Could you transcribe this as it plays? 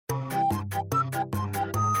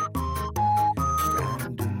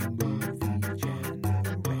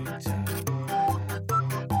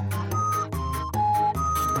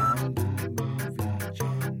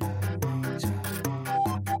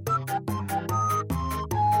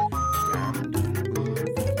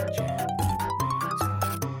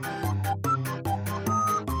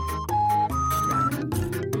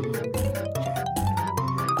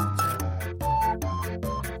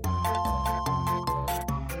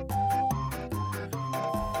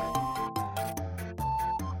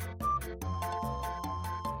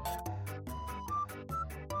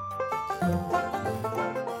Good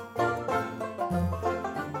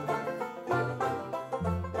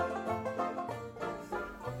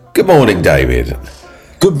morning, David.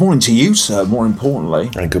 Good morning to you, sir, more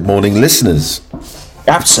importantly. And good morning, listeners.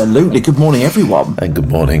 Absolutely. Good morning, everyone. And good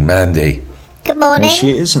morning, Mandy. Good morning. There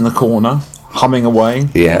she is in the corner, humming away.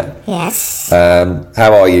 Yeah. Yes.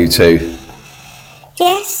 How are you two?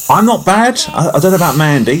 Yes. I'm not bad. I don't know about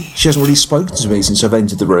Mandy. She hasn't really spoken to me since I've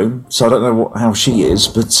entered the room, so I don't know how she is.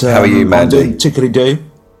 But how are you, Mandy? I'm doing tickety-do.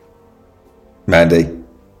 Mandy?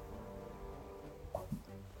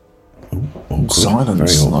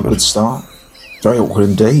 Silence. Not a good start. Very awkward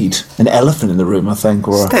indeed. An elephant in the room, I think,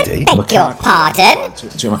 or Steady. Beg your pardon.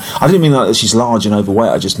 I didn't mean that she's large and overweight.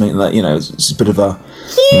 I just mean that, it's a bit of a...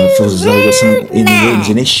 feels as though there's something in the room's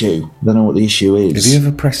an issue. I don't know what the issue is. Have you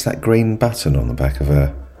ever pressed that green button on the back of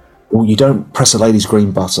her? Well, you don't press a lady's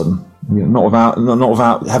green button. Not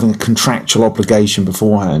without having a contractual obligation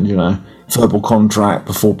beforehand, verbal contract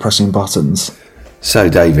before pressing buttons. So,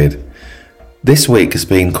 David, this week has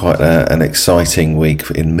been quite an exciting week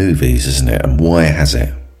in movies, isn't it? And why has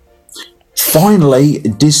it? Finally,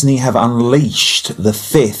 Disney have unleashed the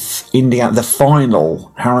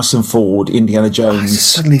final Harrison Ford Indiana Jones. I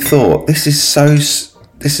suddenly thought this is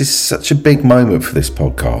such a big moment for this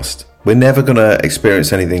podcast. We're never going to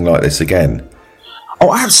experience anything like this again.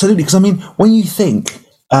 Oh, absolutely. Because when you think,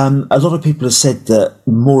 a lot of people have said that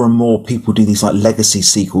more and more people do these like legacy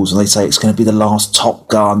sequels, and they say it's going to be the last Top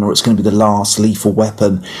Gun or it's going to be the last Lethal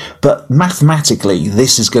Weapon. But mathematically,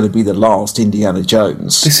 this is going to be the last Indiana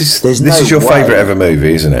Jones. This is your favourite ever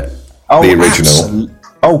movie, isn't it? Oh, the original.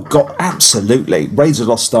 Oh God, absolutely. Raiders of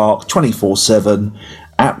the Lost Ark, 24/7.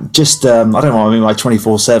 I don't know what I mean by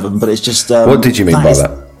 24/7, but it's just. What did you mean by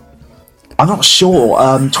that? I'm not sure.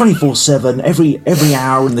 24/7, every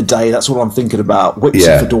hour in the day. That's all I'm thinking about. Whips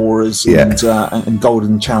and fedoras and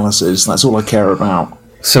golden chalices. That's all I care about.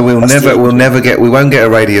 So we won't get a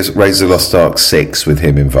Raiders of the Lost Ark 6 with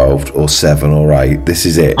him involved, or 7 or 8. This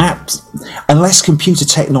is it. Unless computer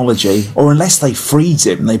technology, or unless they freeze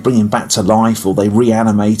him, they bring him back to life, or they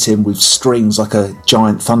reanimate him with strings like a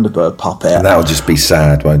giant Thunderbird puppet. And that would just be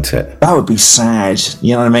sad, won't it? That would be sad.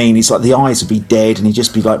 You know what I mean? It's like the eyes would be dead, and he'd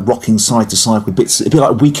just be like rocking side to side with bits. It'd be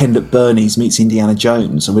like Weekend at Bernie's meets Indiana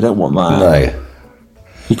Jones, and we don't want that. No.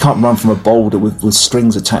 He can't run from a boulder with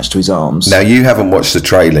strings attached to his arms. Now, you haven't watched the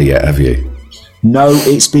trailer yet, have you? No,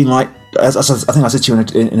 it's been like, as I think I said to you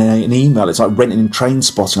in an email, it's like renting and train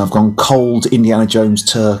spotting. I've gone cold Indiana Jones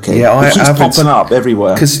turkey. Yeah, it keeps popping up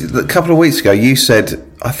everywhere. Because a couple of weeks ago, you said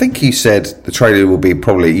the trailer will be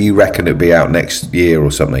you reckon it'll be out next year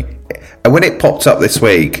or something. And when it popped up this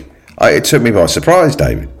week, it took me by surprise,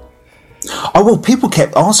 David. Oh, well, people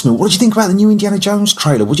kept asking me, what did you think about the new Indiana Jones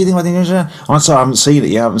trailer? What do you think about the Indiana Jones? I said, I haven't seen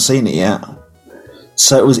it yet.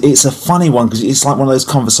 So it's a funny one, because it's like one of those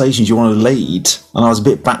conversations you want to lead, and I was a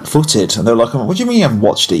bit back-footed, and they were like, what do you mean you haven't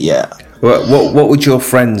watched it yet? What would your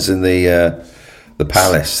friends in the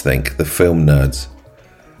palace think, the film nerds?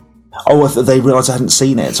 Oh, they realised I hadn't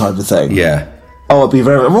seen it, type of thing. Yeah. Oh, I'd be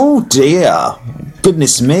oh dear.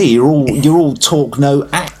 Goodness me, you're all talk no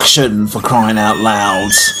action, for crying out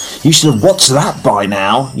loud. You should have watched that by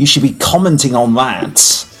now. You should be commenting on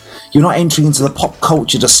that. You're not entering into the pop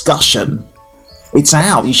culture discussion. It's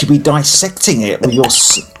out. You should be dissecting it with your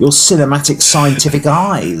cinematic scientific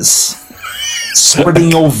eyes.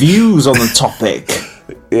 Spreading your views on the topic.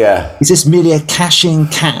 Yeah. Is this merely a cash-in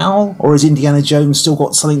cow, or has Indiana Jones still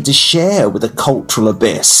got something to share with the cultural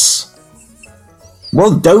abyss?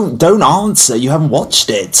 Well, don't answer. You haven't watched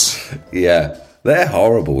it. Yeah, they're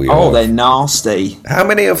horrible. They're nasty. How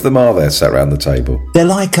many of them are there sat around the table? They're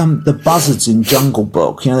like the buzzards in Jungle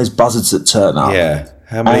Book. You know those buzzards that turn up. Yeah.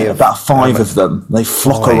 How many? About 5 of them. They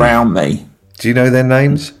flock around me. Do you know their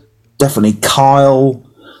names? Definitely Kyle.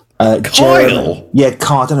 Kyle. Kyle. I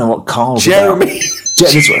don't know what Kyle. Jeremy.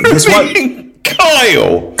 This one.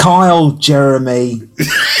 Kyle. Kyle. Jeremy.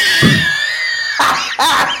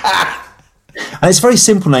 And it's very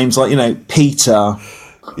simple names like, Peter.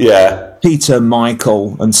 Yeah. Peter,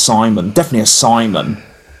 Michael, and Simon. Definitely a Simon.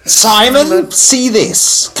 Simon, see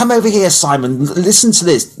this. Come over here, Simon. Listen to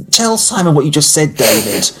this. Tell Simon what you just said,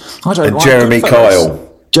 David. And Jeremy Kyle.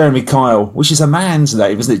 Jeremy Kyle, which is a man's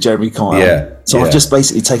name, isn't it, Jeremy Kyle? Yeah. So I've just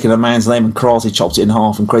basically taken a man's name and karate chopped it in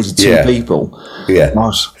half and created 2 people. Yeah.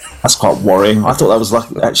 Gosh, that's quite worrying. I thought that was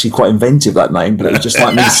actually quite inventive, that name, but it was just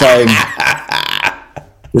like me saying...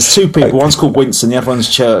 There's 2 people. One's called Winston, the other one's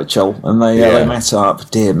Churchill, and they met up.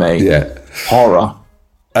 Dear me. Yeah. Horror.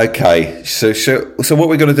 Okay, so what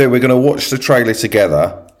we're going to do, we're going to watch the trailer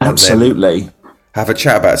together. Absolutely. Have a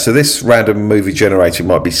chat about it. So this random movie generator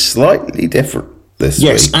might be slightly different. this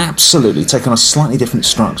Yes, week. absolutely. Take on a slightly different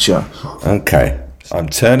structure. Okay. I'm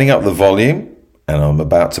turning up the volume and I'm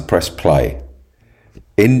about to press play.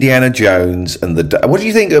 Indiana Jones and what do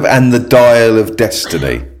you think of And the Dial of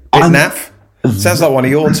Destiny? Bit naff? Sounds like one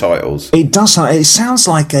of your titles. It does. It sounds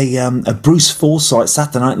like a Bruce Forsyth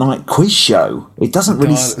Saturday Night quiz show. It doesn't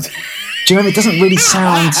really. Do you know? It doesn't really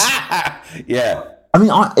sound. Yeah. I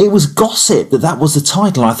mean, it was gossip that was the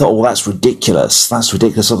title. I thought, oh, that's ridiculous. That's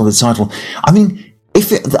ridiculous. Look at the title. I mean, I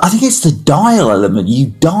think it's the dial element. You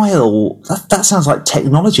dial. That sounds like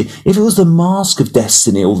technology. If it was the Mask of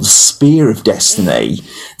Destiny or the Spear of Destiny,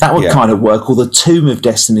 that would kind of work. Or the Tomb of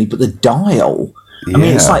Destiny, but the dial. I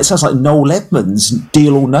mean, it sounds like Noel Edmonds,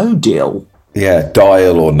 Deal or No Deal. Yeah,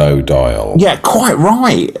 Dial or No Dial. Yeah, quite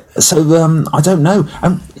right. So, I don't know.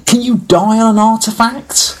 Can you dial an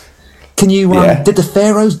artifact? Can you? Did the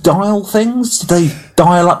pharaohs dial things? Did they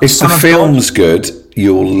dial up? If the film's good,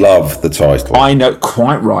 you'll love the title. I know,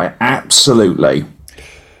 quite right. Absolutely,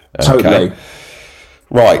 totally.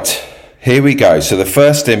 Right, here we go. So the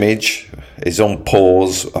first image is on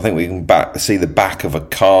pause. I think we can see the back of a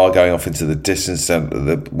car going off into the distance.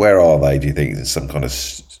 Where are they? Do you think it's some kind of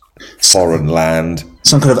foreign land?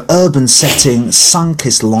 Some kind of urban setting,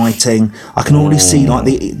 sun-kissed lighting. I can already see like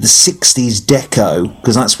the 60s deco,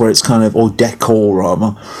 because that's where it's kind of, or decor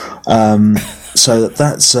rather. So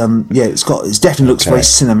that's it definitely looks very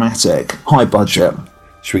cinematic, high budget.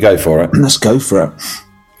 Should we go for it? Let's go for it.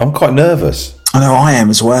 I'm quite nervous. I know I am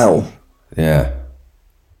as well. Yeah.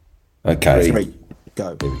 Okay. 3,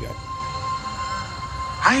 go. Here we go.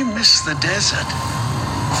 I miss the desert.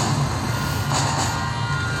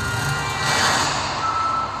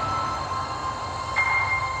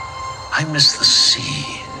 I miss the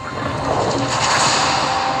sea.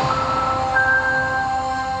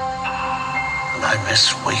 And I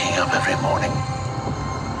miss waking up every morning,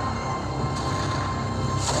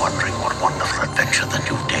 wondering what wonderful adventure the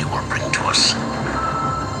new day will bring to us.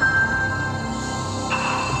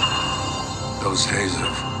 Those days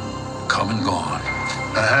have come and gone.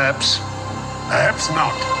 Perhaps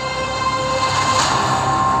not.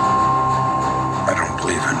 I don't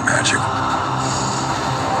believe in magic.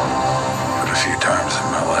 But a few times in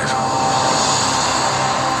my life,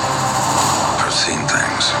 I've seen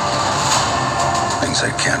things I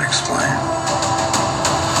can't explain.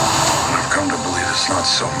 And I've come to believe it's not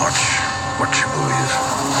so much what you believe.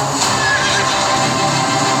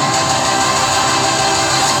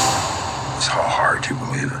 It's how hard you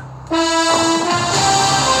believe it.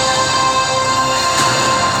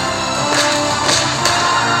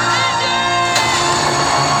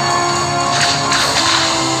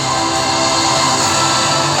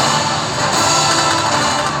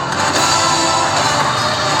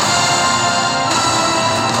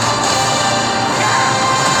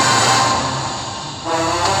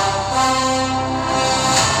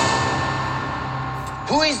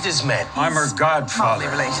 Who is this man? I'm her godfather. Hardly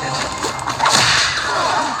related.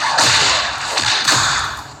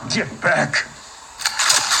 Get back.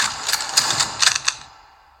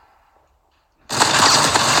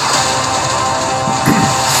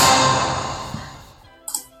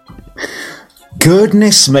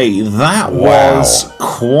 Goodness me, that was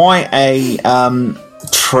quite a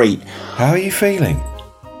treat. How are you feeling?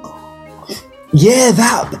 Yeah,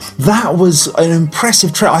 that was an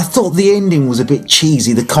impressive treat. I thought the ending was a bit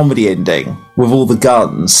cheesy, the comedy ending with all the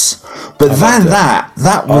guns, but that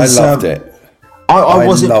was. I loved it. I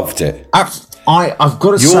loved it. I've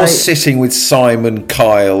got to say, you're sitting with Simon,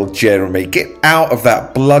 Kyle, Jeremy. Get out of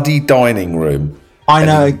that bloody dining room. I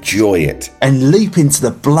know. Enjoy it. And leap into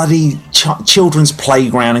the bloody children's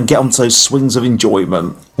playground and get onto those swings of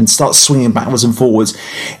enjoyment and start swinging backwards and forwards.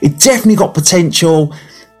 It definitely got potential.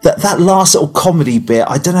 That last little comedy bit,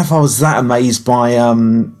 I don't know if I was that amazed by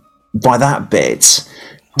that bit.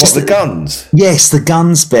 Just the guns? Yes, the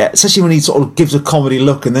guns bit. Especially when he sort of gives a comedy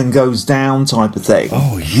look and then goes down type of thing.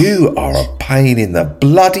 Oh, you are a pain in the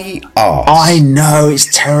bloody arse. I know, it's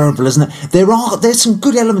terrible, isn't it? There's some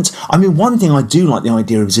good elements. I mean, one thing I do like the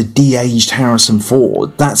idea of is a de-aged Harrison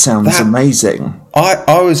Ford. That sounds amazing.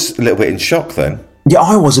 I was a little bit in shock then. Yeah,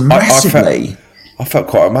 I was massively. I felt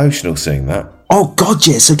quite emotional seeing that. Oh, God,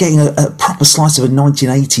 yeah. So getting a proper slice of a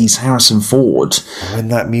 1980s Harrison Ford. When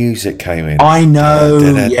that music came in. I know,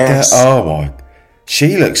 yes. Oh, my.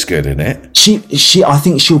 She looks good in it. I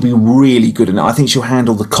think she'll be really good in it. I think she'll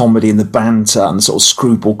handle the comedy and the banter and the sort of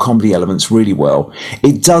screwball comedy elements really well.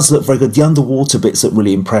 It does look very good. The underwater bits look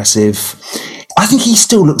really impressive. I think he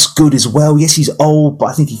still looks good as well. Yes, he's old, but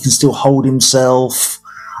I think he can still hold himself.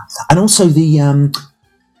 And also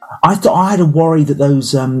I had a worry that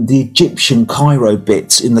those the Egyptian Cairo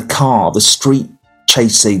bits in the car, the street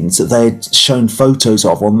chase scenes that they had shown photos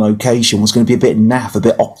of on location was going to be a bit naff, a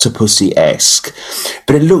bit Octopussy-esque,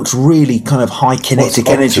 but it looked really kind of high kinetic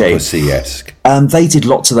energy. Octopussy-esque? They did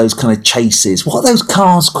lots of those kind of chases. What are those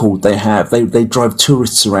cars called they have? They drive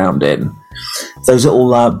tourists around in. Those little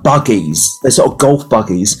buggies, those sort of golf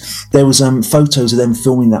buggies. There was photos of them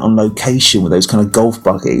filming that on location with those kind of golf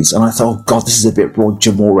buggies, and I thought, oh God, this is a bit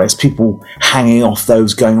Roger Moore-esque. People hanging off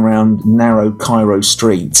those going around narrow Cairo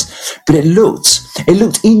streets. But it looked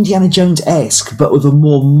Indiana Jones-esque, but with a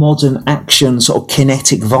more modern action sort of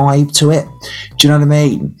kinetic vibe to it. Do you know what I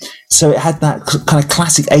mean? So it had that kind of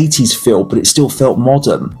classic 80s feel, but it still felt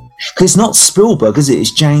modern. Because it's not Spielberg, is it?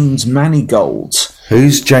 It's James Mangold.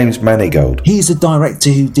 Who's James Mangold? He's the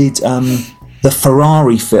director who did the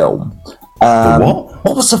Ferrari film. The what?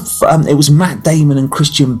 What was the? It was Matt Damon and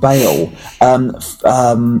Christian Bale.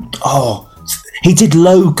 He did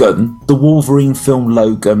Logan, the Wolverine film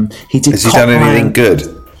Logan. He did. Has he done anything good?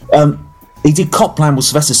 He did Copland with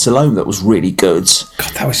Sylvester Stallone. That was really good.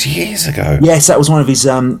 God, that was years ago. Yes, that was one of his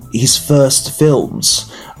first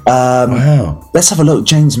films. Wow. Let's have a look.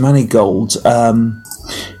 James Mangold.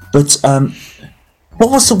 What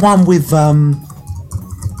was the one with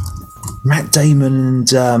Matt Damon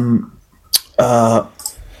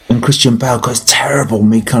and Christian Bale? God, it's terrible,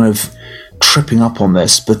 me kind of tripping up on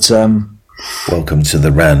this, but welcome to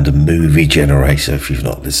the Random Movie Generator. If you've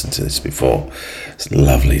not listened to this before, it's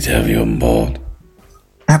lovely to have you on board.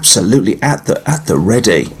 Absolutely, at the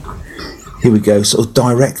ready. Here we go. Sort of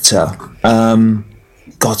director.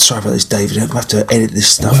 God, sorry about this, David. I'm going to have to edit this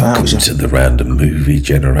stuff out. Welcome to the Random Movie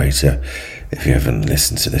Generator. If you haven't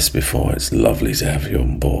listened to this before, it's lovely to have you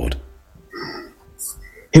on board.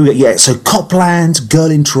 Here we go. Yeah, so Copland,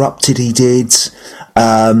 Girl Interrupted he did.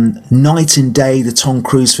 Night and Day, the Tom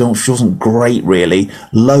Cruise film, which wasn't great, really.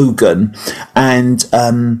 Logan. And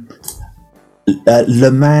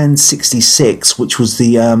Le Mans 66, which was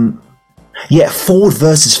the... Ford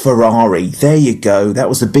versus Ferrari. There you go. That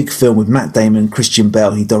was the big film with Matt Damon and Christian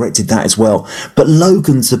Bale. He directed that as well. But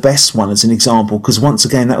Logan's the best one as an example, because once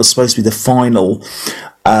again, that was supposed to be the final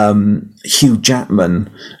Hugh Jackman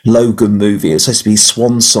Logan movie. It's supposed to be his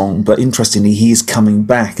swan song, but interestingly, he is coming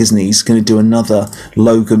back, isn't he? He's going to do another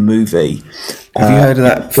Logan movie. Have you heard of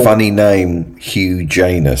that funny name, Hugh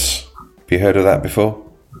Janus? Have you heard of that before?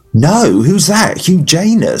 No. Who's that? Hugh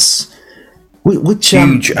Janus? Which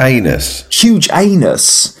Huge Anus. Huge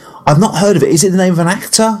Anus. I've not heard of it. Is it the name of an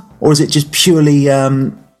actor, or is it just purely a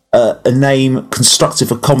name constructed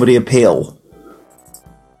for comedy appeal?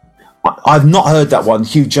 I've not heard that one,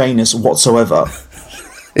 Hugh Janus, whatsoever.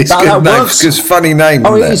 It's good name. It's funny name.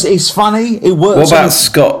 Oh, it's funny. It works. What about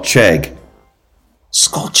Scott Chegg?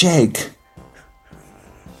 Scott Chegg.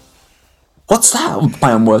 What's that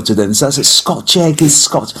play on word to then? So that's Scott Chegg is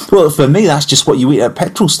Scott. Well, for me, that's just what you eat at a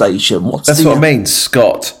petrol station. That's what I mean,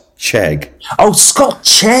 Scott Chegg. Oh, Scott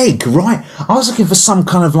Chegg, right. I was looking for some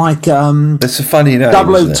kind of like... That's a funny name,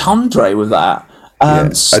 double entendre with that.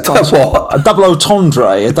 Scott, what? A double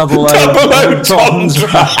entendre. A double entendre.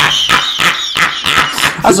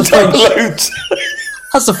 As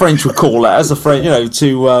the French would call it, as the French,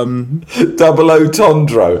 to... Double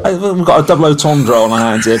entendre. We've got a double entendre on our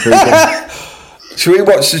hands here, people. Should we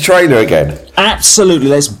watch the trailer again? Absolutely.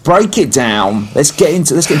 Let's break it down. Let's get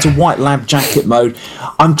into white lab jacket mode.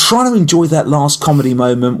 I'm trying to enjoy that last comedy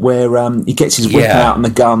moment where he gets his whip out and the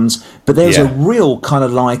guns, but there's a real kind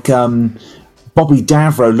of like Bobby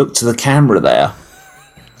Davro look to the camera there.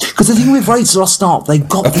 Because the thing with Raiders of the Lost Ark, they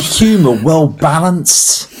got the humour well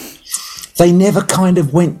balanced. They never kind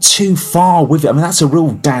of went too far with it. I mean, that's a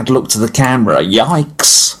real dad look to the camera.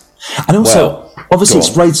 Yikes. And also, obviously,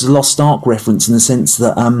 it's Raiders of the Lost Ark reference in the sense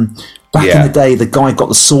that back in the day, the guy got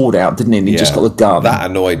the sword out, didn't he? And he just got the gun. That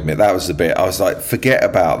annoyed me. That was the bit. I was like, forget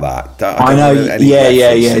about that. I know.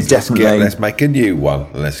 Yeah, definitely. Let's make a new one.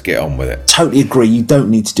 And let's get on with it. Totally agree. You don't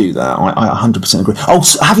need to do that. I 100% agree. Oh,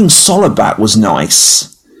 having Solobat was nice.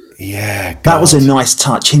 Yeah, God. That was a nice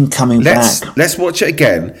touch. Him coming back. Let's watch it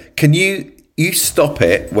again. Can you stop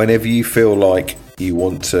it whenever you feel like you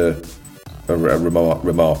want to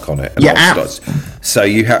remark on it? So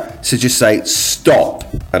you have to just say stop,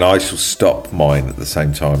 and I shall stop mine at the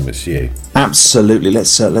same time as you. Absolutely.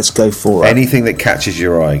 Let's go for it. Anything that catches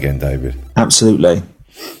your eye again, David. Absolutely.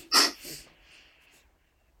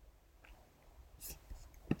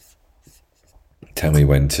 Tell me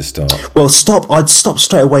when to start. Well, stop. I'd stop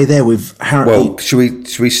straight away there with Harry. Well,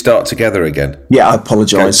 should we start together again? Yeah, I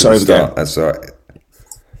apologise. Sorry again. That's all right.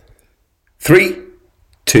 3,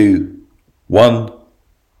 2, 1.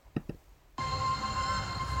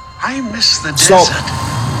 I miss the Stop.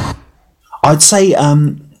 desert. I'd say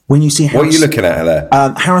when you see What are you looking at there?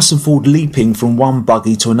 Harrison Ford leaping from one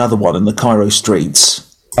buggy to another one in the Cairo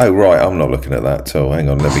streets. Oh, right, I'm not looking at that at all. Hang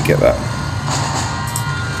on, let me get that.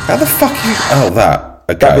 How the fuck you... Oh, that.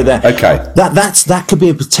 Okay, okay. That could be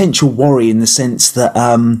a potential worry in the sense that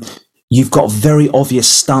you've got very obvious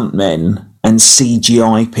stuntmen and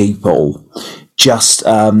CGI people just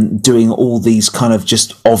doing all these kind of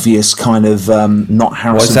just obvious kind of not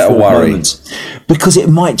Harrison Ford moments. Because it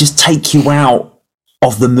might just take you out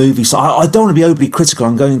of the movie. So I don't want to be overly critical.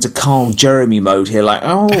 I'm going into Carl Jeremy mode here, like,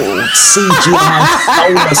 oh, CGI.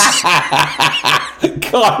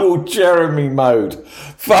 Carl Jeremy mode.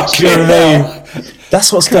 Fuck you know what I mean?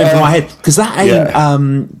 That's what's going through my head. Because that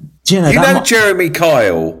ain't... you know Jeremy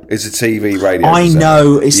Kyle is a TV radio I presenter.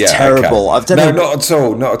 know, it's terrible. Okay. Not at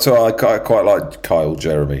all. I quite like Kyle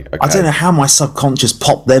Jeremy. Okay. I don't know how my subconscious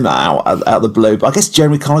popped them out of the blue, but I guess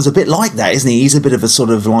Jeremy Kyle is a bit like that, isn't he? He's a bit of a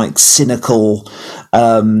sort of like cynical,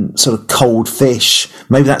 sort of cold fish.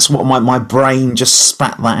 Maybe that's what my brain just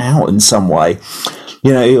spat that out in some way.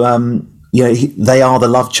 They are the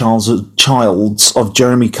love childs of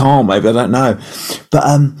Jeremy Kyle. Maybe, I don't know, but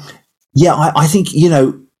I think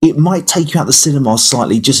it might take you out the cinema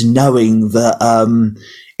slightly, just knowing that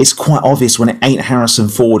it's quite obvious when it ain't Harrison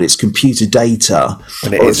Ford, it's computer data.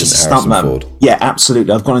 And it isn't Harrison Ford. Yeah,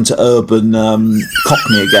 absolutely. I've gone into urban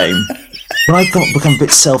Cockney again. When I become a bit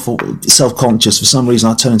self-conscious, for some reason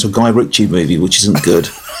I turn into a Guy Ritchie movie, which isn't good.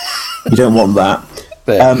 You don't want that.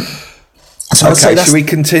 Okay, should we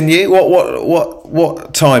continue?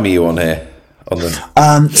 What time are you on here?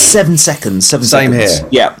 7 seconds. 7 Same seconds. here.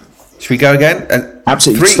 Yeah. Should we go again?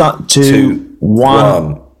 Absolutely. 3, Start 2,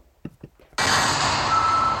 1.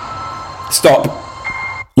 Stop.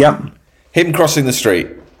 Yep. Him crossing the street.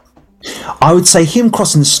 I would say him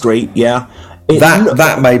crossing the street, yeah.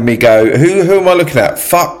 That made me go, who am I looking at?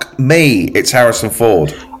 Fuck me, it's Harrison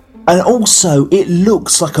Ford. And also, it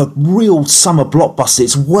looks like a real summer blockbuster.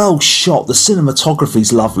 It's well shot. The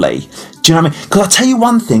cinematography's lovely. Do you know what I mean? Because I'll tell you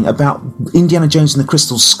one thing about Indiana Jones and the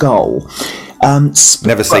Crystal Skull.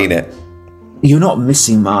 Never seen it. You're not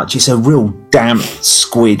missing much. It's a real damp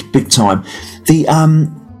squid, big time. The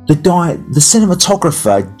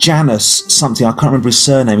cinematographer, Janus something, I can't remember his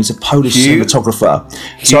surname. He's a Polish cinematographer.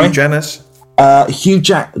 Sorry? Janus?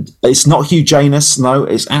 It's not Hugh Janus. No,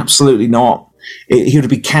 it's absolutely not. He would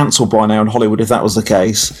be cancelled by now in Hollywood if that was the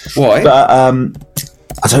case. Why? But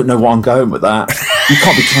I don't know why I'm going with that. You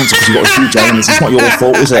can't be cancelled because you've got a Hugh Janus. It's not your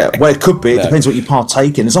fault, is it? Well, it could be. It depends what you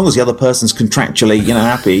partake in. As long as the other person's contractually,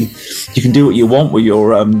 happy, you can do what you want with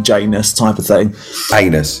your Janus type of thing.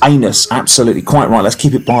 Anus, absolutely. Quite right. Let's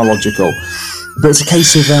keep it biological. But it's a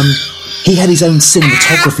case of... he had his own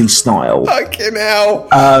cinematography style. Fucking hell.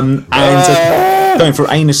 Going from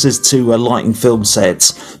anuses to lighting film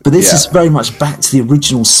sets. But this is very much back to the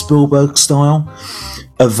original Spielberg style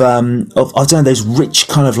of I don't know, those rich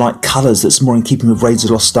kind of like colours that's more in keeping with Raiders of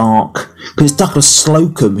the Lost Ark. Because it's Douglas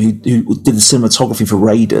Slocum who did the cinematography for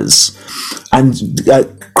Raiders. And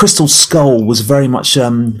Crystal Skull was very much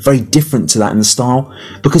very different to that in the style,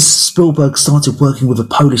 because Spielberg started working with a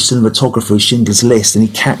Polish cinematographer, Schindler's List, and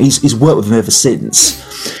he's worked with him ever since.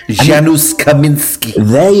 Janusz Kaminski.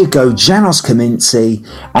 There you go, Janusz Kaminski,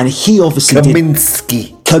 and he obviously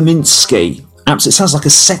Kaminski. Absolutely, it sounds like a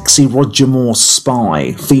sexy Roger Moore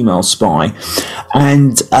spy, female spy,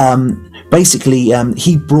 and basically,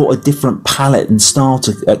 he brought a different palette and style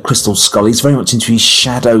to Crystal Skull. He's very much into his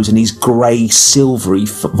shadows and his grey, silvery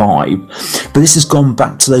vibe. But this has gone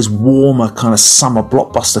back to those warmer kind of summer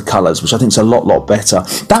blockbuster colours, which I think is a lot better.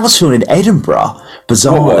 That was filmed in Edinburgh,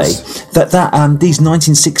 bizarrely. These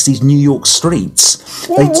 1960s New York streets.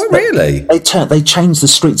 Really? They changed the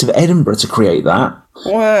streets of Edinburgh to create that.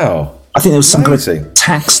 Wow. I think there was some kind of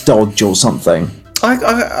tax dodge or something.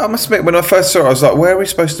 I must admit, when I first saw it, I was like, where are we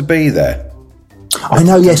supposed to be there? I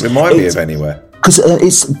know, yes. Remind me of anywhere. Because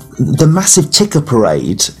it's the massive ticker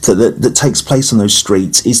parade that takes place on those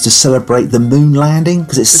streets is to celebrate the moon landing,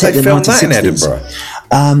 because it's set in the 1960s. That in Edinburgh?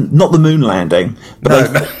 Not the moon landing,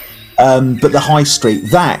 but but the high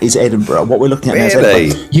street, that is Edinburgh. What we're looking at now is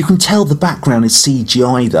Edinburgh. You can tell the background is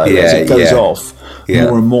CGI though, as it goes off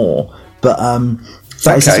more and more.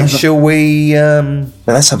 But shall we?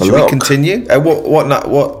 Let's have a look. Shall we continue?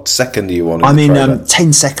 What second do you want? I'm in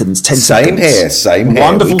 10 seconds. 10 seconds. Same here.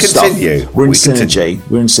 Wonderful we continue. Stuff. We're in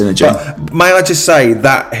synergy. But may I just say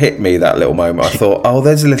that hit me, that little moment. I thought, oh,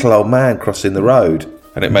 there's a little old man crossing the road,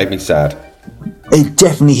 and it made me sad. It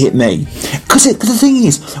definitely hit me, because the thing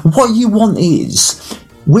is, what you want is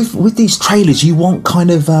with these trailers, you want kind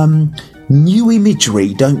of new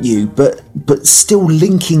imagery, don't you? But still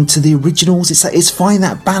linking to the originals. It's finding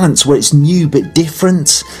that balance where it's new but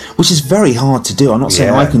different, which is very hard to do. I'm not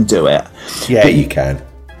saying I can do it. Yeah, you can.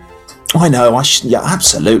 I know. Yeah,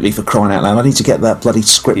 absolutely. For crying out loud, I need to get that bloody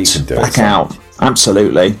script back out.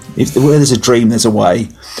 Absolutely. Where there's a dream, there's a way.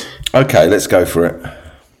 Okay, let's go for it.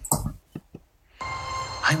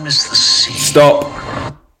 I miss the sea. Stop.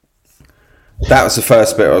 That was the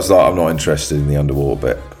first bit. I was like, I'm not interested in the underwater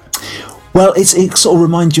bit. Well, it sort of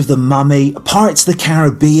reminds you of The Mummy, Pirates of the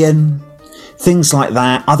Caribbean, things like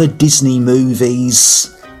that, other Disney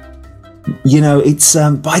movies. You know, it's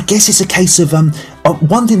but I guess it's a case of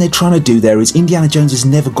one thing they're trying to do there is Indiana Jones has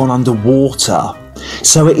never gone underwater,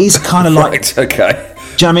 so it is kind of like right, okay. Do you know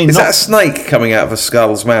what I mean? Is that a snake coming out of a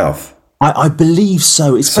skull's mouth? I believe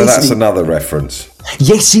so. It's so that's another reference.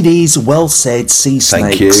 Yes, it is. Well said. Sea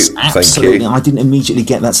snakes. Thank you. Absolutely. Thank you. I didn't immediately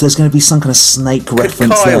get that. So there's going to be some kind of snake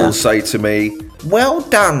reference Kyle there. say to me, Well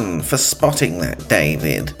done for spotting that,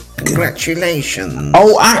 David. Congratulations.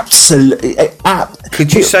 Oh, absolutely.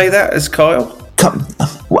 could you say that as Kyle?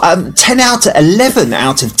 10 out of 11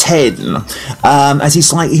 out of 10, as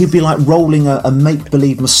he'd be like rolling a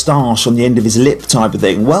make-believe moustache on the end of his lip type of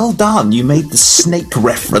thing. Well done, you made the snake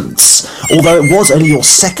reference. Although it was only your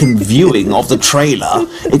second viewing of the trailer,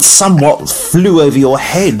 it somewhat flew over your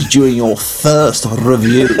head during your first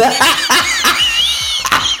review.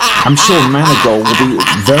 I'm sure Manigault will be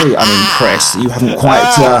very unimpressed that you haven't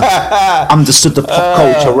quite understood the pop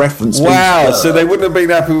culture reference. Wow, so they wouldn't have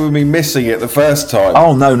been happy with me missing it the first time.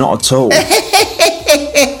 Oh, no, not at all.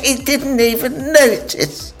 He didn't even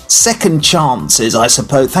notice. Second chances, I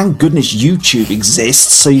suppose. Thank goodness YouTube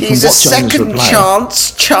exists so you He's can watch it on a his second replay.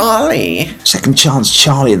 chance Charlie. Second chance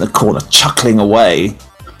Charlie in the corner, chuckling away.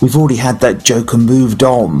 We've already had that joke and moved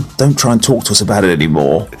on. Don't try and talk to us about it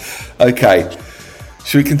anymore. Okay.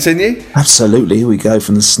 Should we continue? Absolutely. Here we go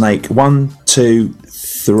from the snake. 1, 2,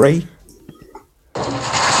 3.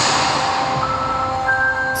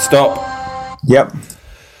 Stop. Yep.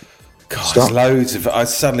 God, Stop. there's loads of. It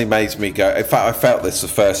suddenly made me go. In fact, I felt this the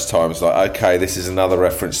first time. It's like, okay, this is another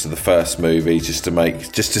reference to the first movie, just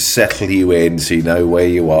to settle you in, so you know where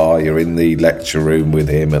you are. You're in the lecture room with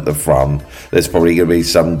him at the front. There's probably going to be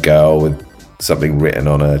some girl with something written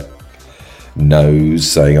on her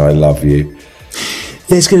nose saying "I love you."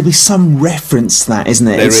 There's going to be some reference to that, isn't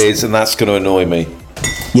it? There is, and that's going to annoy me.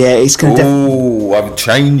 Yeah, it's going to. Oh, I'm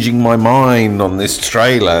changing my mind on this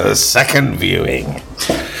trailer. The second viewing.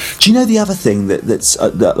 Do you know the other thing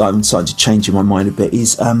that I'm starting to change in my mind a bit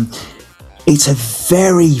is it's a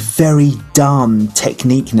very, very done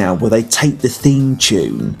technique now where they take the theme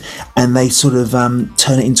tune and they sort of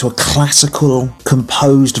turn it into a classical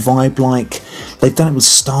composed vibe, like they've done it with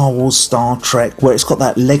Star Wars, Star Trek, where it's got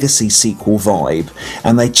that legacy sequel vibe,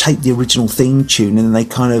 and they take the original theme tune and then they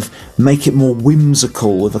kind of make it more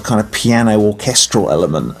whimsical with a kind of piano orchestral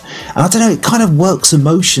element. And I don't know, it kind of works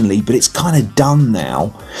emotionally, but it's kind of done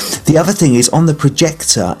now. The other thing is, on the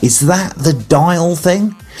projector, is that the dial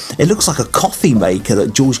thing? It looks like a coffee maker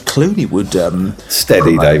that George Clooney would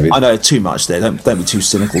Steady, David. I know, too much there. Don't be too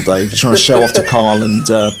cynical, Dave. You're trying to show off to Carl and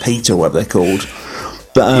Peter, whatever they're called.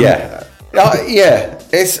 But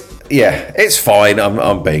it's fine.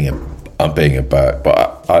 I'm being a Bert,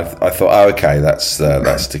 but I thought, oh, okay, that's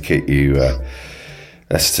to keep you.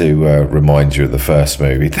 That's to remind you of the first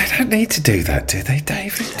movie. They don't need to do that, do they,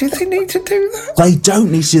 David? Do they need to do that? They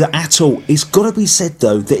don't need to do that at all. It's got to be said,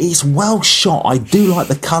 though, that it's well shot. I do like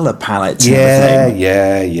the colour palette and everything.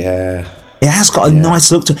 Yeah. It has got a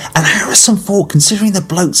nice look to it. And Harrison Ford, considering the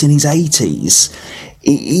bloke's in his 80s,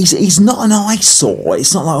 he's not an eyesore.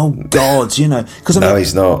 It's not like, oh, God, you know. No,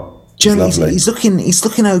 he's not. He's looking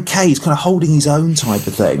okay. He's kind of holding his own type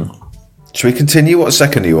of thing. Should we continue? What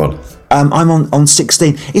second are you on? I'm on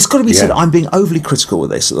 16. It's got to be said, I'm being overly critical with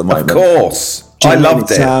this at the moment. Of course. I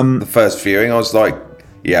loved it. The first viewing, I was like,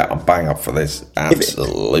 yeah, I'm bang up for this.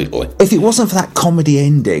 Absolutely. If it wasn't for that comedy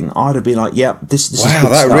ending, I'd have been like, yeah, this is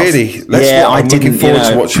good that stuff. really... I'm looking forward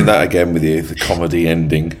to watching that again with you, the comedy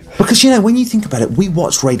ending. Because, when you think about it, we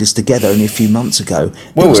watched Raiders together only a few months ago.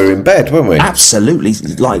 Well, we were in bed, weren't we? Absolutely.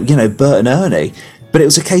 Like, Bert and Ernie. But it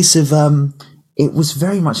was a case of... it was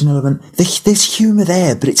very much an element. There's humour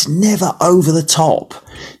there, but it's never over the top.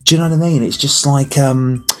 Do you know what I mean? It's just like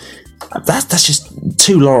that's just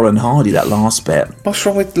too Laurel and Hardy. That last bit. What's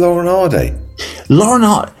wrong with Laurel and Hardy? Laurel and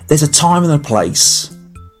Hardy. There's a time and a place.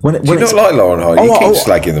 Do you not like Lauren Hardy? You keep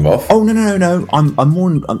slagging them off. Oh no! I'm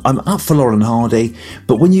up for Lauren Hardy,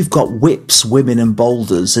 but when you've got whips, women, and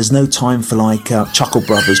boulders, there's no time for like Chuckle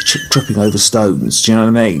Brothers tripping over stones. Do you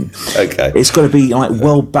know what I mean? Okay. It's got to be like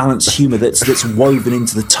well balanced humour that's woven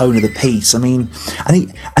into the tone of the piece. I mean,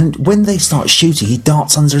 and when they start shooting, he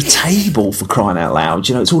darts under a table, for crying out loud.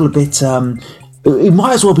 You know, it's all a bit. It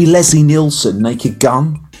might as well be Leslie Nielsen, Naked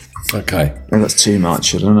Gun. Okay. Oh, that's too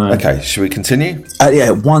much. I don't know. Okay, should we continue?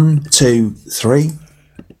 Yeah, 1, 2, 3. And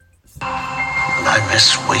I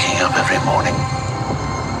miss waking up every morning,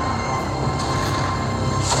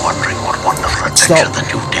 wondering what wonderful adventure the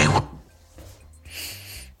new day will.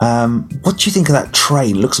 What do you think of that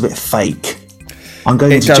train? Looks a bit fake. I'm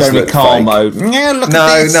going into does Jeremy look Kyle fake. mode. Yeah, look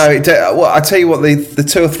at this. Well, I tell you what, the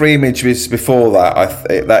 2 or 3 images before that,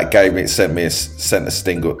 that gave me, it sent a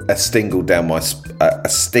stingle down my spine, a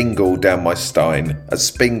stingle down my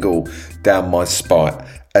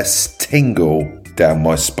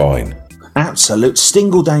spine. Absolute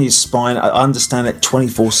stingle down your spine. I understand it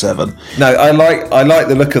 24/7. No, I like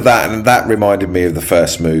the look of that, and that reminded me of the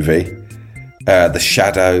first movie. The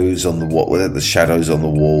shadows on the the shadows on the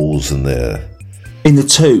walls and the. In the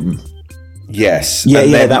tomb. Yes. Yeah,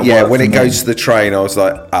 and yeah, then, that yeah. worked When for it me. goes to the train, I was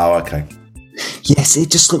like, oh, okay. Yes,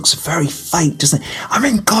 it just looks very fake, doesn't it? I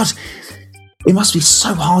mean, God, it must be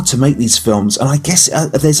so hard to make these films, and I guess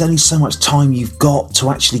there's only so much time you've got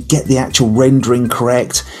to actually get the actual rendering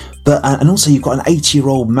correct. But and also you've got an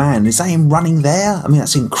 80-year-old man. Is that him running there? I mean,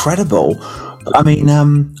 that's incredible. I mean,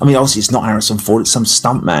 obviously it's not Harrison Ford; it's some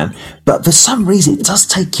stuntman. But for some reason, it does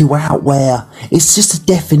take you out where it's just a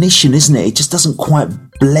definition, isn't it? It just doesn't quite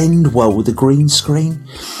blend well with the green screen.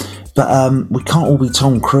 But we can't all be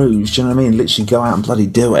Tom Cruise. Do you know what I mean? Literally go out and bloody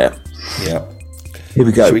do it. Yeah. Here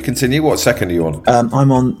we go. Should we continue? What second are you on?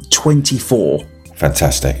 I'm on 24.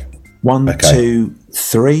 Fantastic. 1, Okay. 2,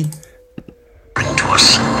 3. Bring to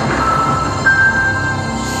us.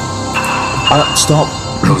 Stop.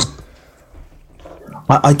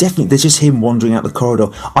 I definitely, there's just him wandering out the corridor.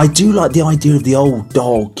 I do like the idea of the old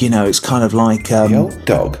dog, you know, it's kind of like... The old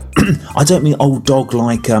dog? I don't mean old dog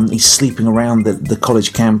like he's sleeping around the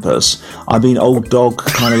college campus. I mean old dog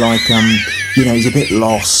kind of like, you know, he's a bit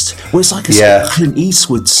lost. Well, it's like a sort of Clint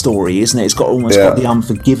Eastwood story, isn't it? It's got almost got the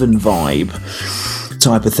Unforgiven vibe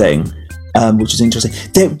type of thing, which is interesting.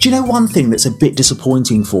 Do you know one thing that's a bit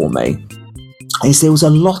disappointing for me? Is there was a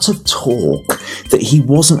lot of talk that he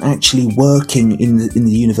wasn't actually working in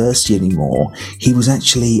the university anymore. He was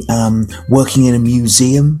actually working in a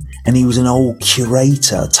museum, and he was an old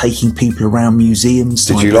curator taking people around museums.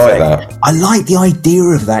 Did you like that? I like the idea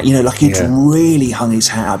of that. You know, like he'd really hung his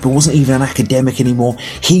hat up. It wasn't even an academic anymore.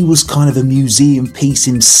 He was kind of a museum piece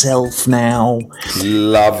himself now.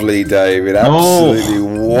 Lovely, David. Absolutely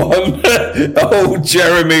wonderful. Oh,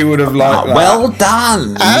 Jeremy would have liked that. Well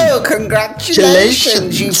done. Oh, congratulations.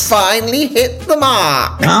 You finally hit the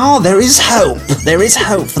mark. Oh, there is hope. There is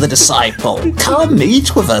hope for the disciple. Come,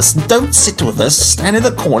 eat with us. Don't sit with us. Stand in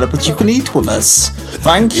the corner, but you can eat with us.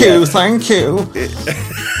 Thank you, thank you.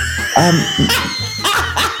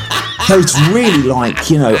 So it's really like,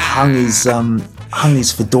 you know, hung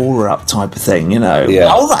his fedora up type of thing, you know. Yeah.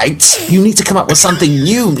 All right, you need to come up with something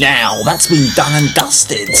new now. That's been done and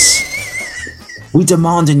dusted. We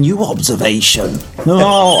demand a new observation. No,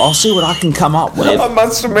 I'll see what I can come up with. I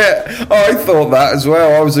must admit, I thought that as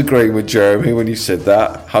well. I was agreeing with Jeremy when you said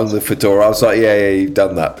that. Hung the fedora. I was like, yeah, you've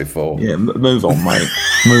done that before. Yeah, move on, mate.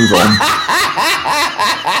 Move on.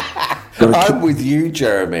 I'm with you,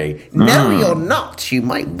 Jeremy. No, you're not. You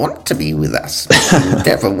might want to be with us. You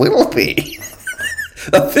never will be.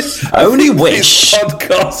 Only wish. This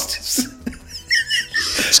podcast is...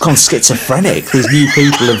 It's gone schizophrenic. These new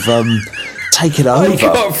people have taken over. I've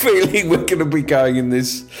got a feeling we're going to be going in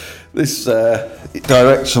this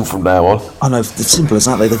direction from now on. I know, it's simple as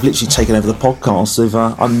that. They've literally taken over the podcast. They've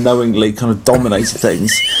unknowingly kind of dominated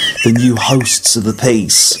things. The new hosts of the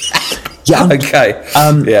piece. Yeah. Okay.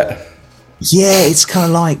 Yeah, it's kind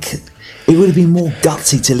of like it would have been more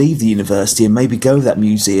gutsy to leave the university and maybe go to that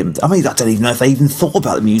museum. I mean, I don't even know if they even thought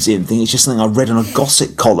about the museum thing. It's just something I read on a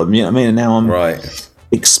gossip column. You know what I mean? And now I'm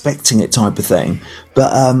expecting it type of thing.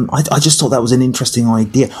 But I just thought that was an interesting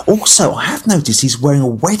idea. Also, I have noticed he's wearing a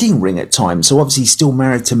wedding ring at times. So obviously he's still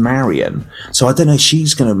married to Marion. So I don't know if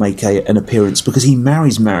she's going to make an appearance because he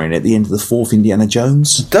marries Marion at the end of the 4th Indiana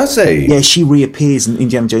Jones. Does he? Yeah, she reappears in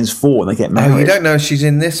Indiana Jones 4 and they get married. Oh, you don't know if she's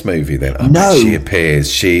in this movie then? No. She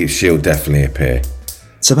appears. She'll definitely appear.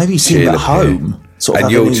 So maybe you see him at home. Sort of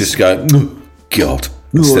and you'll just go, oh, God,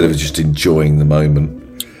 instead of just enjoying the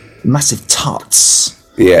moment. Massive tuts.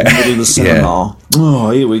 Yeah. In the middle of the cinema.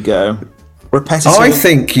 Oh, here we go. repetitive. I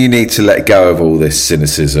think you need to let go of all this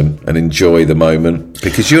cynicism and enjoy the moment,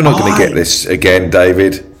 because you're not going to get this again,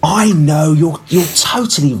 David. I know, you're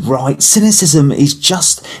totally right. Cynicism is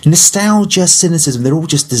just nostalgia, cynicism. They're all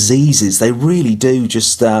just diseases. They really do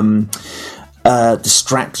just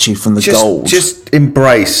distract you from the gold. Just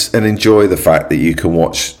embrace and enjoy the fact that you can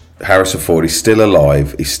watch Harrison Ford. He's still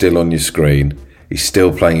alive. He's still on your screen. He's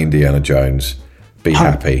still playing Indiana Jones. Be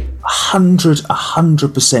happy.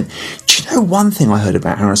 100%. Do you know one thing I heard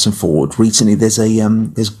about Harrison Ford recently?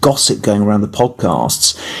 There's gossip going around the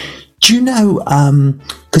podcasts. Do you know,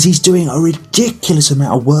 because he's doing a ridiculous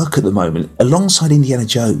amount of work at the moment, alongside Indiana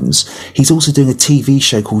Jones, he's also doing a TV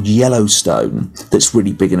show called Yellowstone that's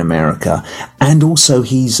really big in America. And also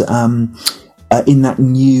he's in that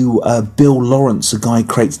new Bill Lawrence, the guy who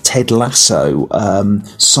creates Ted Lasso,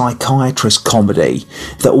 psychiatrist comedy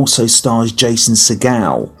that also stars Jason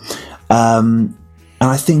Segel. And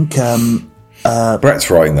I think...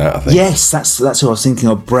 Brett's writing that, I think. Yes, that's who I was thinking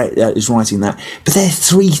of. Brett is writing that. But there are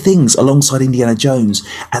three things alongside Indiana Jones,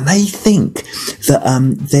 and they think that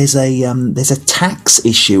there's a tax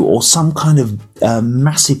issue or some kind of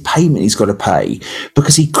massive payment he's got to pay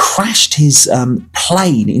because he crashed his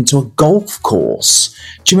plane into a golf course.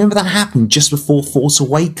 Do you remember that happened just before Force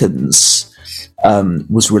Awakens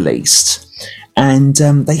was released? And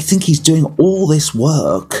they think he's doing all this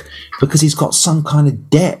work because he's got some kind of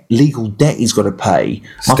debt, legal debt he's got to pay.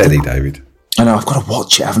 Steady, David. I know, I've got to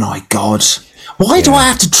watch it, haven't I? God. Why do I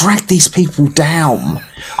have to drag these people down?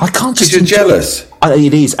 I can't just... Because you're jealous.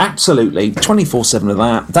 It is, absolutely. 24/7 of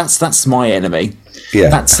that. That's my enemy. Yeah.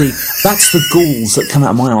 That's the ghouls that come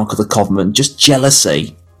out of my Ark of the Covenant. Just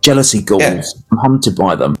jealousy. Jealousy ghouls. Yeah. I'm hunted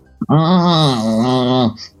by them.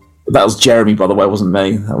 That was Jeremy, by the way, wasn't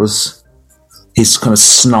me. That was... his kind of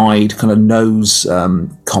snide, kind of nose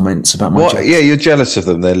comments about my jokes. Yeah, you're jealous of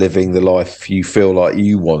them. They're living the life you feel like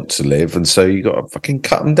you want to live, and so you got to fucking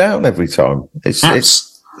cut them down every time. It's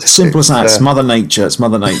simple as that. It's Mother Nature. It's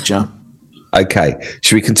Mother Nature. Okay,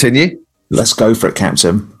 should we continue? Let's go for it,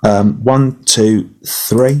 Captain. 1, 2,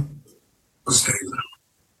 3.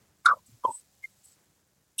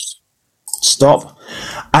 Stop.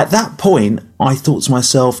 At that point, I thought to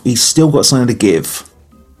myself, he's still got something to give.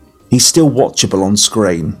 He's still watchable on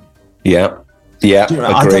screen. Yeah. Yeah,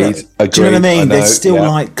 agreed. Do you know what I mean? There's still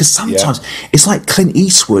because sometimes it's like Clint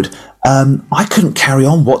Eastwood. I couldn't carry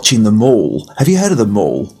on watching The Mall. Have you heard of The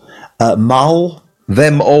Mall? Mall?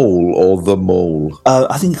 Them All or The Mall?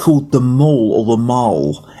 I think it's called The Mall or The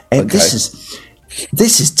Mall. Okay.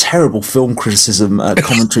 This is terrible film criticism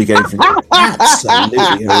commentary game.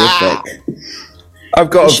 Absolutely horrific. I've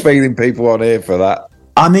got a feeling people aren't here for that.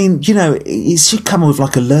 I mean, it should come with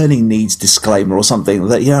like a learning needs disclaimer or something.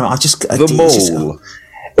 That The Mall.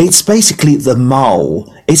 It's basically The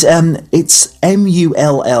Mall. It's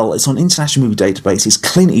MULL. It's on International Movie Database. It's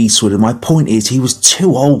Clint Eastwood, and my point is he was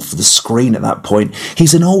too old for the screen at that point.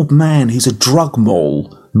 He's an old man who's a drug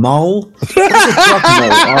mole. Mole? What's a drug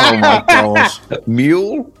mole? Oh my god.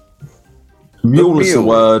 Mule? Mule is the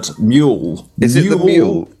word. Mule. Is it the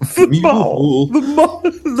mule? The mule. The mule.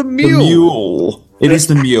 The mule. It is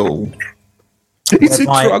the mule. He's a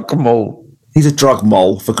drug mole. He's a drug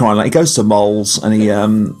mole, for crying out. He goes to moles and he yeah.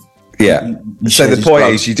 So the point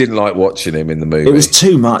is, you didn't like watching him in the movie. It was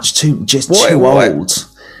too much, too old.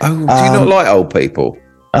 Oh, do you not like old people?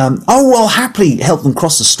 I'll happily help them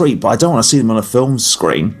cross the street, but I don't want to see them on a film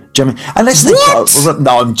screen. Do you know what I mean? Unless they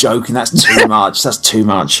no, I'm joking. That's too much. That's too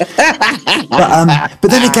much. But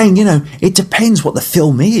then again, it depends what the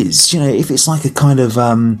film is. If it's like a kind of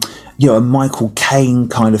a Michael Caine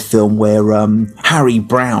kind of film where Harry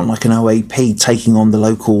Brown, like an OAP, taking on the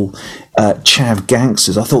local chav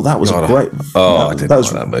gangsters. I thought that was great. I didn't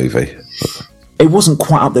like that movie. It wasn't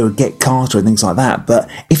quite up there with Get Carter and things like that. But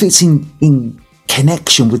if it's in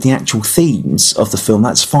connection with the actual themes of the film,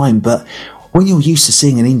 that's fine. But when you're used to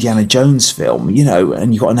seeing an Indiana Jones film,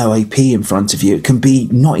 and you've got an OAP in front of you, it can be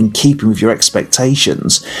not in keeping with your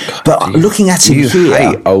expectations. But looking at him here... You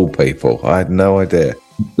hate old people. I had no idea.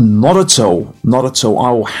 Not at all. Not at all.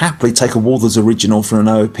 I will happily take a Walther's original for an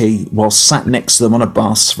OAP while sat next to them on a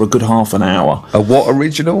bus for a good half an hour. A what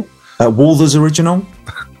original? A Walther's original.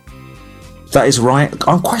 That is right.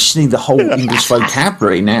 I'm questioning the whole English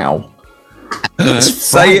vocabulary now.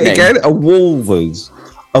 Say it again. A Walther's.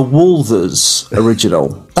 A Walther's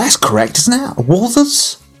original. That's correct, isn't it? A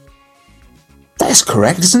Walther's? That's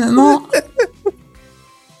correct, isn't it not?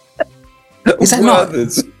 Is that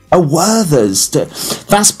Werther's. not? A Werther's.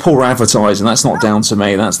 That's poor advertising. That's not down to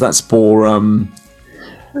me. That's poor.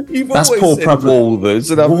 You've that's always poor said public.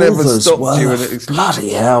 Walther's, and I've never stopped you. Bloody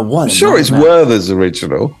hell! What? I'm sure it's Werther's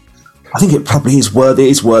original. I think it probably is Werther. It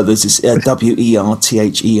is Werther's. It's Werthers.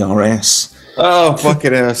 Oh,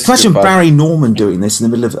 fucking hell. Imagine Barry Norman doing this in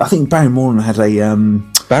the middle of... I think Barry Norman had a...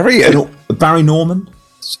 Barry Norman?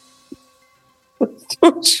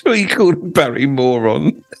 I'm sure you called him Barry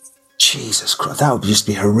Moron. Jesus Christ, that would just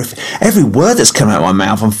be horrific. Every word that's come out of my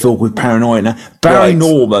mouth, I'm filled with paranoia now. Barry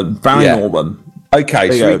Norman.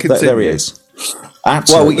 Okay, should we continue? There he is.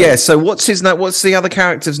 Absolutely. Well, yeah, so what's his name? What's the other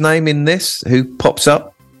character's name in this? Who pops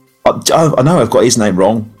up? I know I've got his name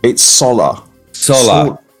wrong. It's Solar.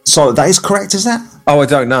 Solar. That is correct, is that? Oh, I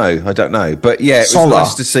don't know. But yeah, it was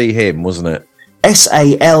nice to see him, wasn't it?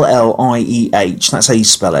 Sallieh. That's how you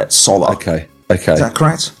spell it. Solar. Okay. Is that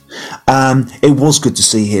correct? It was good to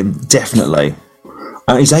see him, definitely.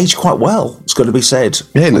 He's aged quite well, it's got to be said.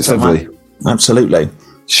 Yeah, he looks lovely. Absolutely.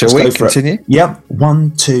 Shall we continue? Yep.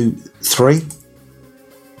 1, 2, 3.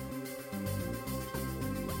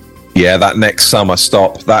 Yeah, that next summer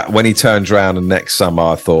stop. That when he turns around and next summer,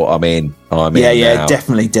 I thought I'm in. Yeah, now.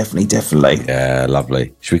 definitely. Yeah,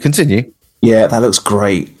 lovely. Should we continue? Yeah, that looks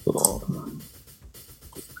great.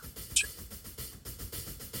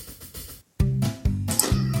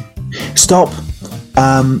 Stop.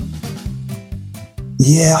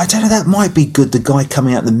 Yeah, I don't know. That might be good. The guy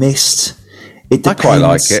coming out the mist. It depends. I quite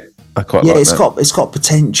like it. It's got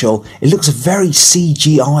potential. It looks very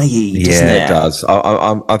CGI-y, doesn't it? Yeah, it does.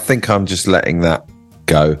 I think I'm just letting that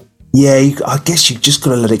go. Yeah, I guess you just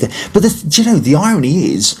got to let it go. But the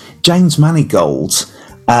irony is, James Manigold.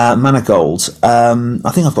 I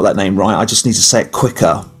think I've got that name right. I just need to say it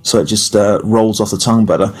quicker, so it just rolls off the tongue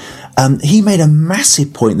better. He made a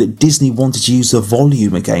massive point that Disney wanted to use the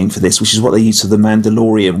volume again for this, which is what they used for The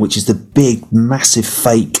Mandalorian, which is the big, massive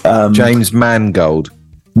fake... James Mangold.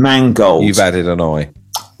 You've added an I.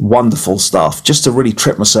 Wonderful stuff. Just to really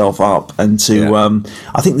trip myself up and to...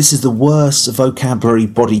 I think this is the worst vocabulary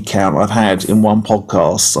body count I've had in one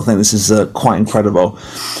podcast. I think this is quite incredible.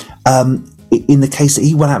 In the case that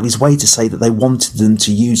he went out of his way to say that they wanted them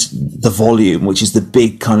to use the volume, which is the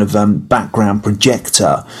big kind of background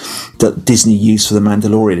projector that Disney used for The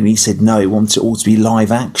Mandalorian, and he said no, he wanted it all to be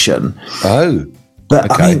live action. Oh,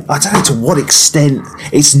 but okay. I mean, I don't know to what extent.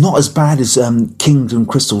 It's not as bad as Kingdom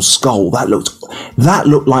Crystal Skull. That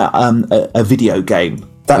looked like a video game.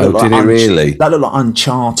 Did it really? That looked like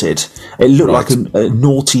Uncharted. It looked like a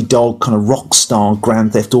Naughty Dog kind of Rockstar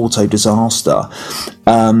Grand Theft Auto disaster.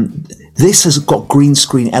 This has got green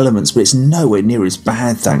screen elements, but it's nowhere near as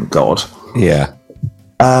bad, thank God. Yeah.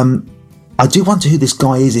 I do wonder who this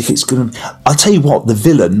guy is, if it's going to... I'll tell you what, the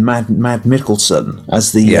villain, Mad Mikkelsen,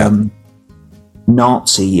 as the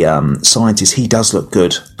Nazi scientist, he does look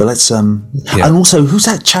good. But let's... And also, who's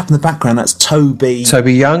that chap in the background? That's Toby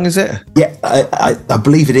Young, is it? Yeah, I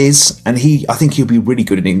believe it is. And I think he'll be really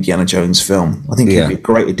good in Indiana Jones film. I think he'll be a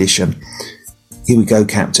great addition. Here we go,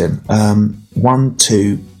 Captain. 1,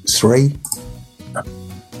 2, 3.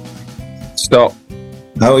 Stop.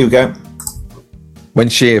 Oh, here we go. When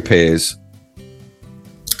she appears,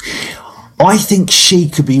 I think she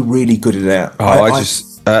could be really good at that.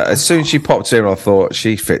 As soon as she popped in, I thought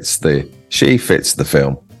she fits the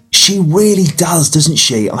film. She really does, doesn't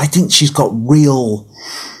she? I think she's got real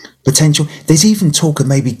potential. There's even talk of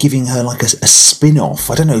maybe giving her like a spin-off.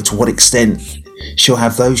 I don't know to what extent she'll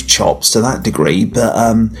have those chops to that degree, but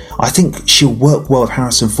I think she'll work well with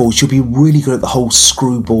Harrison Ford. She'll be really good at the whole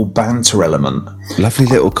screwball banter element. Lovely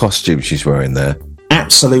little costume she's wearing there.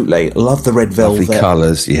 Absolutely. Love the red velvet. Lovely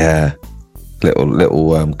colours, yeah.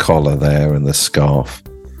 Little collar there and the scarf.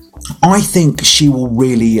 I think she will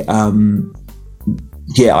really... I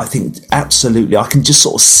think absolutely. I can just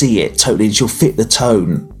sort of see it totally. She'll fit the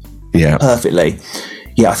tone perfectly.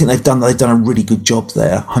 Yeah, I think they've done a really good job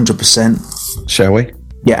there, 100%. Shall we?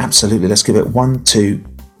 Yeah, absolutely. Let's give it 1, 2,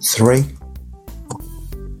 3.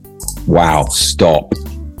 Wow! Stop!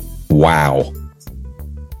 Wow!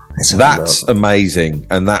 That's amazing,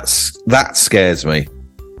 and that scares me.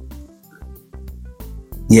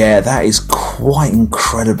 Yeah, that is quite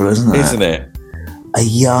incredible, isn't it? Isn't it? A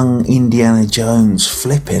young Indiana Jones,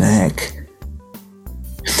 flipping heck.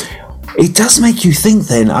 It does make you think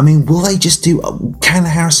then, I mean, will they just can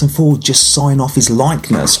Harrison Ford just sign off his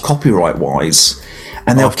likeness, copyright-wise,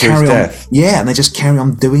 and they'll after carry his on... death? Yeah, and they just carry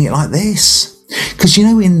on doing it like this. Because,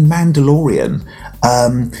 in Mandalorian,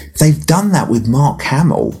 they've done that with Mark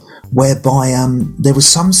Hamill, whereby there were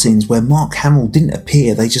some scenes where Mark Hamill didn't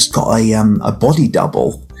appear, they just got a body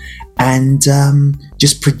double and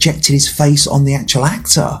just projected his face on the actual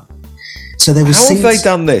actor. So there was How have they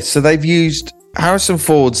done this? So they've used Harrison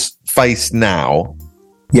Ford's face now,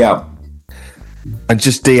 and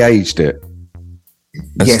just de-aged it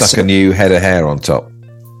and stuck a new head of hair on top.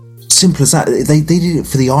 Simple as that. They did it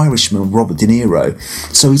for The Irishman, Robert De Niro.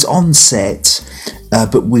 So he's on set,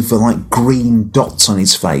 but with like green dots on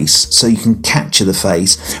his face, so you can capture the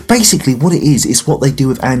face. Basically, what it is what they do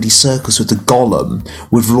with Andy Serkis with the Gollum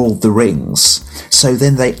with Lord of the Rings. So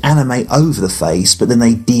then they animate over the face, but then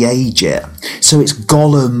they de-age it. So it's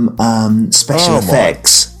Gollum special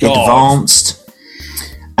effects, advanced.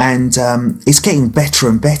 And it's getting better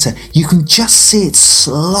and better. You can just see it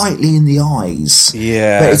slightly in the eyes.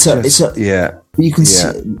 Yeah, but you can see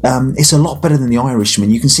it's a lot better than The Irishman.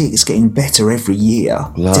 You can see it's getting better every year.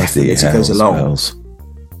 Definitely as it goes along.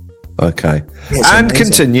 Okay, Yeah, and amazing.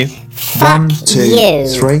 continue. 1, 2,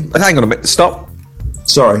 3. Hang on a minute. Stop,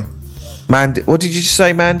 Sorry. Mandy. What did you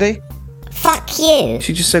say, Mandy? Fuck you.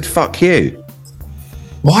 She just said "fuck you."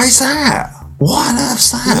 Why is that? Why on earth's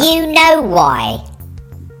that? You know why.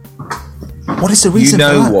 What is the You reason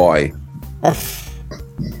know for that? why?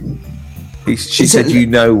 She Is said, it- "You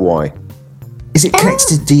know why." Is it connected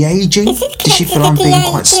to de-aging? Is it Does she feel connected I'm to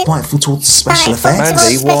being quite de-aging? spiteful towards the special Spiteful effects?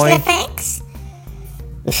 Mandy, towards why? special effects?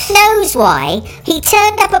 Knows why. He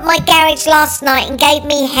turned up at my garage last night and gave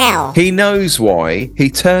me hell. He knows why. He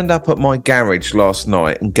turned up at my garage last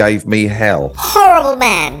night and gave me hell. Horrible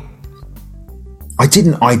man. I did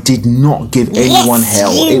not give anyone Yes,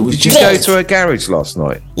 hell. you It was Did you just go to her garage last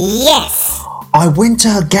night? Yes. I went to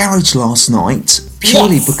her garage last night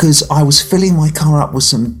purely Yes. because I was filling my car up with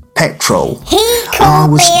some petrol. He I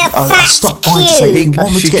called was me a I fat stopped by to say, cube. "You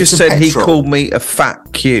want me She to get just some said he petrol?" called me a fat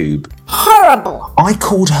cube. Horrible. I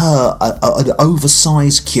called her an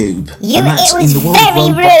oversized cube, You- and that's it was in the world of very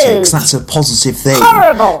robotics. rude. That's a positive thing.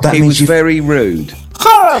 Horrible. That He means was you. very rude.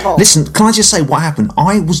 Horrible. Listen, can I just say what happened?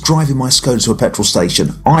 I was driving my Skoda to a petrol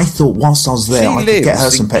station. I thought whilst I was there, I could get her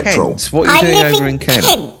some petrol. Kent. What are you I doing live over in in Kent?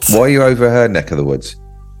 Kent. Why are you over her neck of the woods?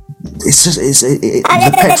 It's just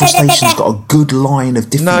the petrol station's got a good line of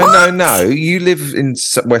different. No. You live in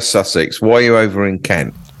West Sussex. Why are you over in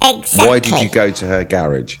Kent? Exactly. Why did you go to her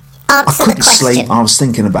garage? I Answer the couldn't sleep. question. I was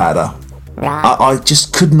thinking about her. Right. I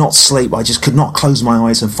just could not sleep. I just could not close my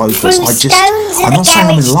eyes and focus. Threw I just. stones at I'm the not saying I'm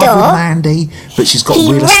in garage love with door. Mandy, but she's got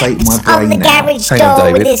He real estate in my rapped on brain the now. garage Hang on, door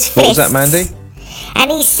with David. his fists. What was that, Mandy?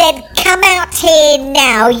 And he said, "Come out here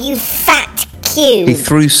now, you fat cube." He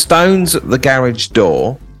threw stones at the garage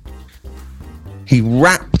door. He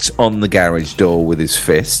rapped on the garage door with his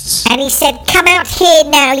fists. And he said, "Come out here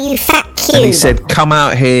now, you fat cube." And he said, "Come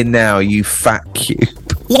out here now, you fat cube."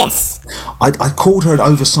 "Yes." I called her an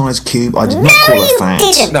oversized cube. I did not No, call her you fat.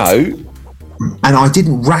 didn't. No. And I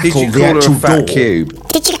didn't Did rattle you the call her actual a fat door. cube?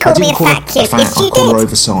 Did you I call me didn't a call her fat cube? fat. Yes, I you called her did.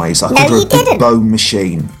 oversized. I No, called her you a big didn't. bone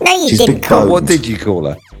machine. No, you She's didn't big call- boned. What did you call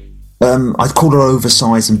her? I called her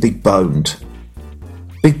oversized and big boned.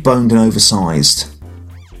 Big boned and oversized.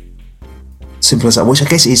 Simple as that. Which I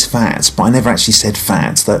guess is fat, but I never actually said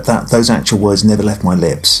fat. Those actual words never left my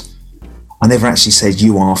lips. I never actually said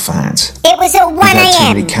you are fat. It was at 1 You've had too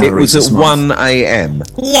many a.m. It calories was this at month. 1 a.m.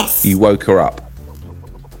 Yes. You woke her up.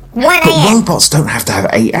 1 But a.m. robots don't have to have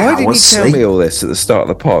 8 Why hours didn't you tell sleep me all this at the start of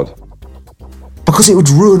the pod? because it would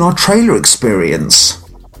ruin our trailer experience.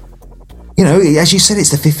 You know, as you said, it's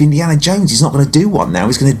the fifth Indiana Jones. He's not going to do one now.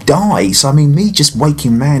 He's going to die. So I mean, me just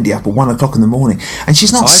waking Mandy up at 1 o'clock in the morning, and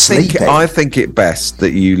she's not sleeping. I think it best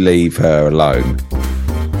that you leave her alone.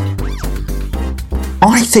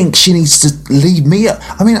 I think she needs to leave me.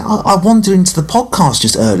 I mean, I wandered into the podcast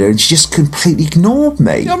just earlier, and she just completely ignored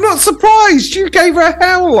me. I'm not surprised. You gave her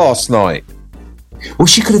hell last night. Well,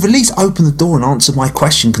 she could have at least opened the door and answered my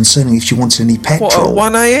question concerning if she wanted any What, petrol. at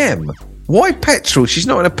 1 a.m.? Why petrol? She's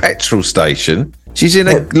not in a petrol station. She's in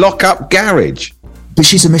a lock-up garage. But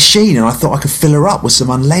she's a machine, and I thought I could fill her up with some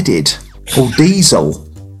unleaded or diesel.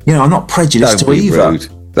 You know, I'm not prejudiced Don't to be either. rude.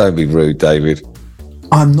 Don't be rude, David.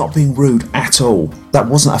 I'm not being rude at all. That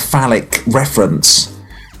wasn't a phallic reference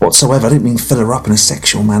whatsoever. I didn't mean fill her up in a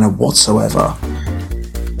sexual manner whatsoever.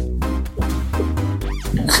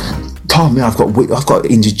 Pardon me, I've got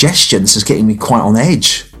indigestion. This is getting me quite on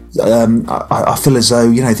edge. I feel as though,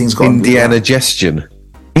 you know, things got Indiana-gestion.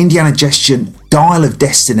 Indiana-gestion, dial of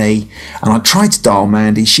destiny, and I tried to dial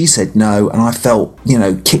Mandy. She said no, and I felt, you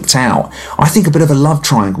know, kicked out. I think a bit of a love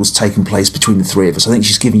triangle's taken place between the three of us. I think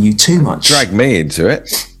she's giving you too much. Drag me into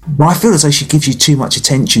it. Well, I feel as though she gives you too much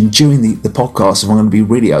attention during the podcast, if I'm going to be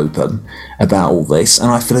really open about all this, and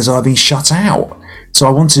I feel as though I've been shut out. So I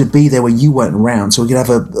wanted to be there when you weren't around, so we could have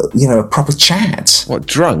a proper chat. What,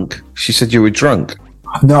 drunk? She said you were drunk.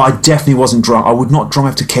 No, I definitely wasn't drunk. I would not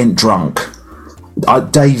drive to Kent drunk.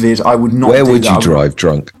 David, I would not. Where do would that. you drive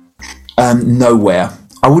drunk? Nowhere.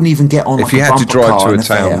 I wouldn't even get on. If like you a had to bumper drive car to in a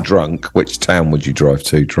town fair. drunk, which town would you drive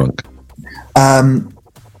to drunk?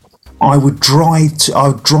 I would drive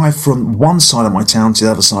from one side of my town to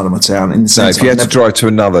the other side of my town. In the sense, if you had to drive to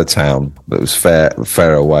another town that was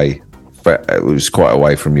fair away, it was quite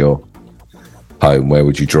away from your home, where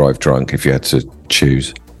would you drive drunk if you had to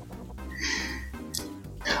choose?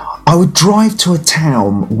 I would drive to a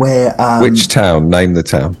town where... Which town? Name the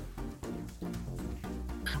town.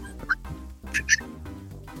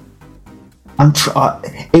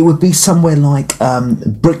 It would be somewhere like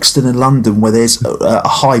Brixton in London, where there's a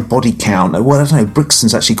high body count. Well, I don't know.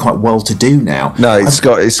 Brixton's actually quite well to do now. No, it's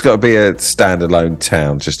got to be a standalone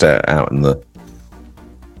town, just out in the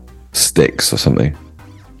sticks or something.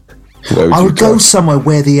 I would go somewhere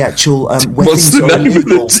where the actual where what's things the are name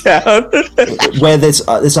illegal, of the town? where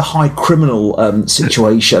there's a high criminal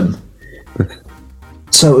situation.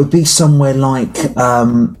 So it would be somewhere like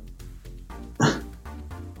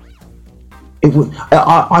it would.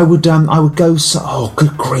 I would go. Oh,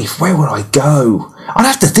 good grief! Where would I go? I'd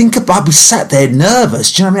have to think about. I'd be sat there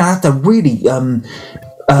nervous. Do you know what I mean? I'd have to really.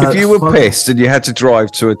 If you were pissed and you had to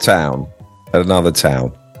drive to another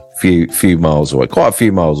town, few miles away, quite a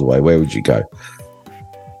few miles away, where would you go?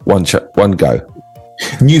 One go.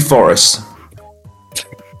 New Forest.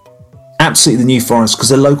 Absolutely the New Forest, because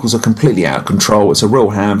the locals are completely out of control. It's a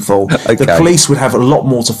real handful. Okay. The police would have a lot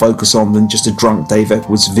more to focus on than just a drunk Dave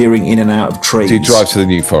Edwards veering in and out of trees. Do you drive to the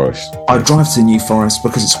New Forest? I drive to the New Forest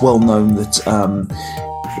because it's well known that the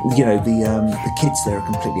kids there are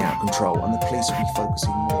completely out of control, and the police will be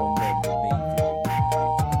focusing more on them than me.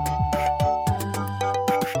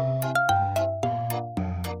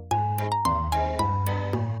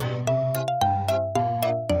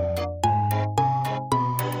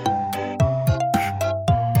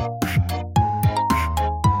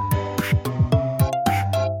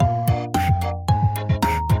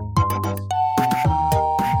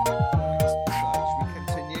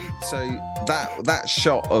 That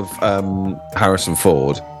shot of Harrison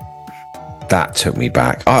Ford, that took me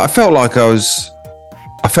back. I felt like I was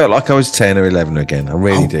 10 or 11 again. I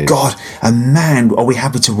really did. Oh God, and man, are we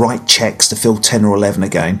happy to write checks to fill 10 or 11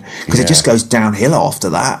 again? Because it just goes downhill after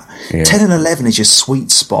that. Yeah. 10 and 11 is your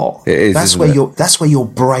sweet spot. It is. That's where your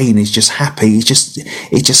brain is just happy. It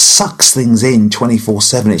just sucks things in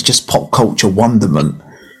 24/7. It's just pop culture wonderment.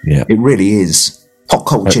 Yeah, it really is pop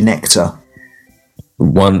culture nectar.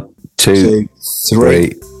 1, 2,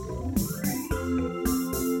 3.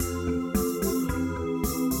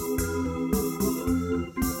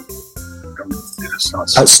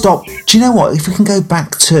 Stop. Do you know what? If we can go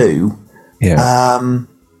back to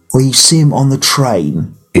where you see him on the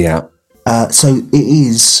train. Yeah. So it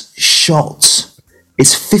is shot.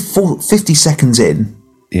 It's 50 seconds in.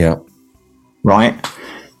 Yeah. Right.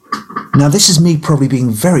 Now this is me probably being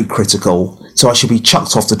very critical. So I should be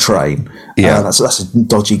chucked off the train. Yeah. That's a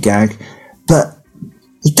dodgy gag. But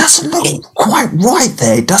he doesn't look quite right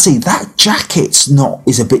there, does he? That jacket's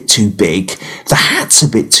is a bit too big. The hat's a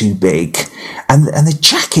bit too big. And the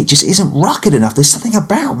jacket just isn't rugged enough. There's something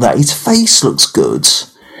about that. His face looks good.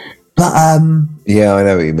 But yeah, I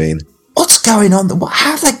know what you mean. What's going on?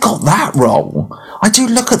 How have they got that wrong? I do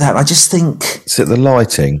look at that and I just think... Is it the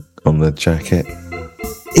lighting on the jacket?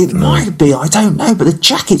 It might be, I don't know, but the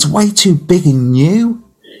jacket's way too big and new,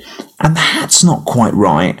 and the hat's not quite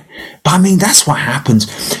right. But I mean, that's what happens.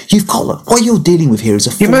 You've got what you're dealing with here is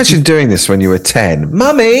a. You imagine doing this when you were 10,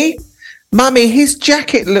 Mummy, his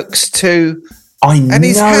jacket looks too. I know, and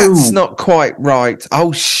his hat's not quite right.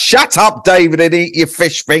 Oh, shut up, David, and eat your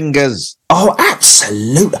fish fingers. Oh,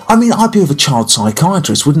 absolutely. I mean, I'd be with a child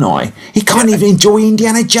psychiatrist, wouldn't I? He can't even enjoy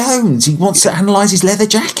Indiana Jones. He wants to analyse his leather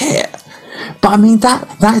jacket. But I mean,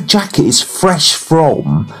 that jacket is fresh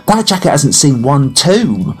from... That jacket hasn't seen one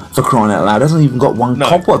tomb, for crying out loud. It hasn't even got one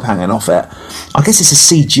cobweb hanging off it. I guess it's a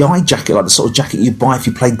CGI jacket, like the sort of jacket you buy if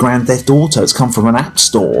you play Grand Theft Auto. It's come from an app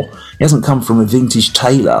store. It hasn't come from a vintage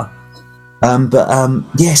tailor.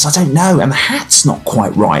 Yes, I don't know. And the hat's not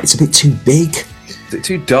quite right. It's a bit too big. Is it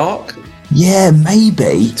too dark? Yeah,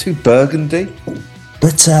 maybe. Too burgundy?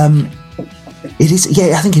 But... It is,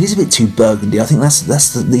 yeah. I think it is a bit too burgundy. I think that's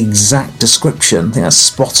the exact description. I think that's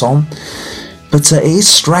spot on. But it is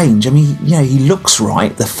strange. I mean, he looks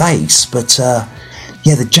right, the face, but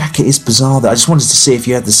the jacket is bizarre. I just wanted to see if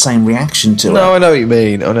you had the same reaction to it. No, I know what you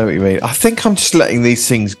mean. I think I'm just letting these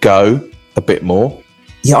things go a bit more.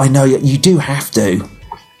 Yeah, I know. You do have to,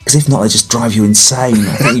 because if not, they just drive you insane.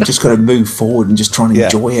 I think you've just got to move forward and just try and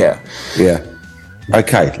enjoy it. Yeah.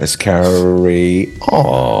 Okay, let's carry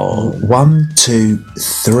on. 1, 2,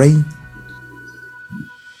 3.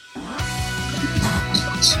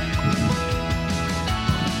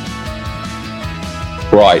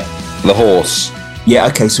 Right, the horse. Yeah,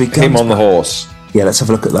 okay, so we him on the horse. Yeah, let's have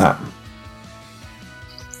a look at that.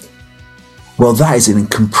 Well, that is an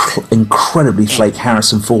incredibly flake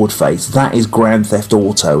Harrison Ford face. That is Grand Theft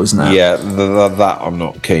Auto, isn't it? Yeah, that I'm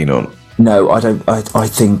not keen on. No, I don't. I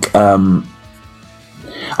think.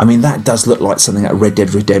 I mean, that does look like something like Red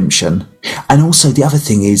Dead Redemption. And also, the other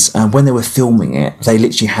thing is, when they were filming it, they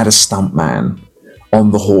literally had a stuntman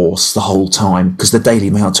on the horse the whole time, because the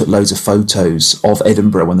Daily Mail took loads of photos of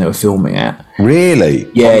Edinburgh when they were filming it. Really?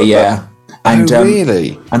 Yeah. And,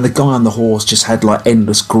 really? And the guy on the horse just had like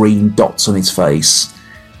endless green dots on his face.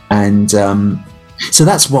 And so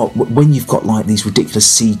that's when you've got like these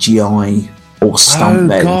ridiculous CGI or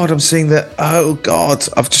stuntmen. Oh, God, I'm seeing that. Oh, God,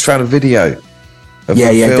 I've just found a video of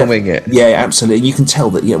filming it. Yeah, absolutely. And you can tell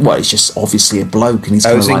that, it's just obviously a bloke and he's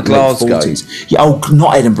kind of like Glasgow. late 40s. Yeah,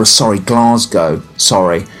 not Edinburgh, sorry, Glasgow,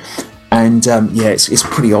 sorry. And it's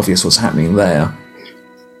pretty obvious what's happening there.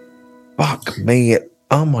 Fuck me.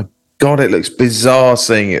 Oh, my God, it looks bizarre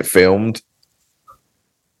seeing it filmed.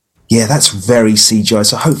 Yeah, that's very CGI.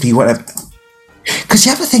 So hopefully you won't have... Because the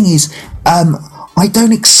other thing is, I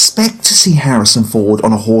don't expect to see Harrison Ford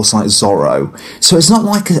on a horse like Zorro. So it's not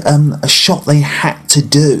like a shot they had to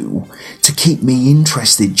do to keep me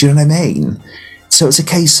interested. Do you know what I mean? So it's a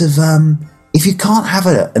case of, if you can't have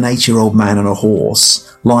an 8-year-old man on a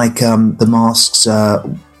horse, like The Masked...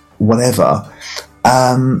 whatever...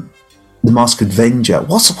 The Masked Avenger.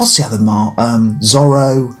 What's the other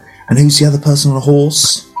Zorro, and who's the other person on a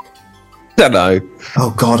horse? Don't know.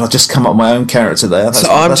 Oh God, I've just come up with my own character there.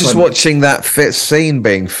 I'm just watching that scene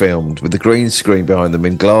being filmed with the green screen behind them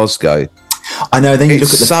in Glasgow. I know. Then you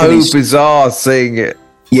look at the so finished... bizarre seeing it.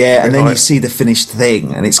 Yeah, and then you see the finished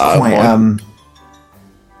thing, and it's quite.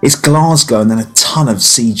 It's Glasgow, and then a ton of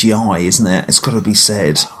CGI, isn't it? It's got to be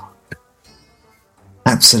said.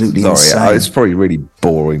 Absolutely insane. It's probably really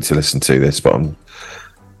boring to listen to this, but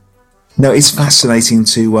No, it's fascinating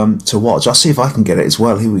to watch. I'll see if I can get it as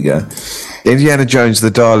well. Here we go. Indiana Jones: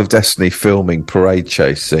 The Dial of Destiny filming parade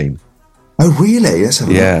chase scene. Oh, really? Let's have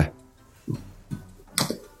a look.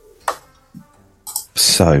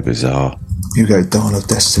 So bizarre. Here we go. Dial of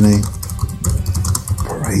Destiny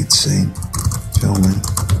parade scene filming.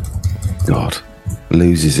 God,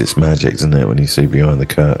 loses its magic, doesn't it, when you see behind the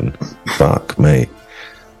curtain? Fuck me.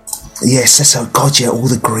 Yes, that's how. God, yeah, all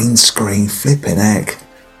the green screen, flipping heck.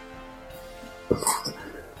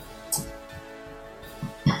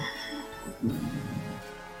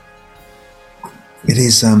 It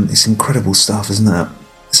is. It's incredible stuff, isn't it?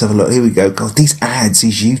 Let's have a look. Here we go. God, these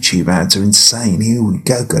YouTube ads are insane. Here we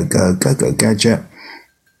go, go, gadget.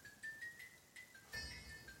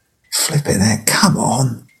 Flipping heck, come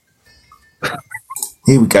on.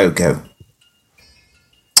 Here we go. God,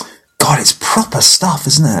 it's proper stuff,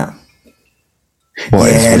 isn't it?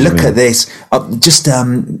 Look at this. Just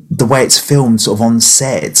the way it's filmed sort of on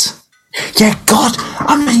set. Yeah, God,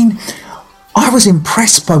 I mean, I was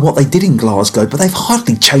impressed by what they did in Glasgow, but they've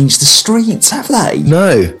hardly changed the streets, have they?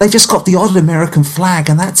 No. They've just got the odd American flag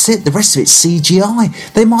and that's it. The rest of it's CGI.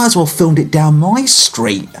 They might as well filmed it down my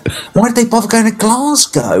street. Why did they bother going to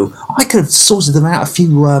Glasgow? I could have sorted them out a few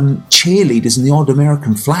cheerleaders and the odd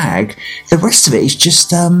American flag. The rest of it is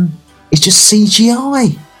just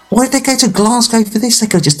CGI. Why did they go to Glasgow for this? They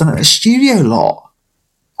could have just done it at a studio lot.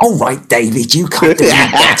 All right, David, you can't do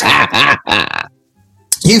any better.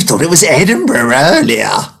 You thought it was Edinburgh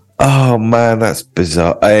earlier. Oh, man, that's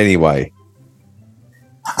bizarre. Anyway.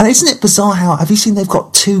 And isn't it bizarre how... Have you seen they've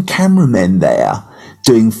got 2 cameramen there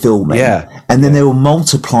doing filming? Yeah. And then they will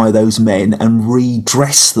multiply those men and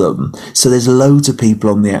redress them. So there's loads of people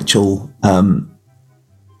on the actual...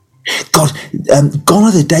 God, gone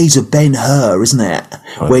are the days of Ben-Hur, isn't it?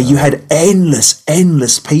 Where you had endless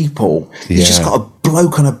people. You just got a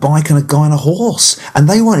bloke on a bike and a guy on a horse. And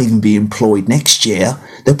they won't even be employed next year.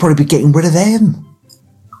 They'll probably be getting rid of them.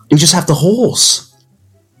 You just have the horse.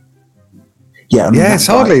 Yeah, I mean, it's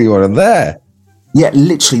hardly anyone there. Yeah,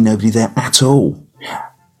 literally nobody there at all.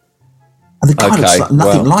 And the guy looks like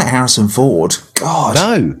nothing like Harrison Ford. God.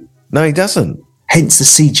 No, he doesn't. Hence the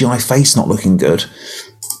CGI face not looking good.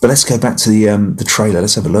 But let's go back to the trailer.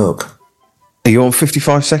 Let's have a look. Are you on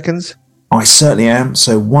 55 seconds? I certainly am.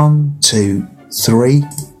 So 1, 2, 3.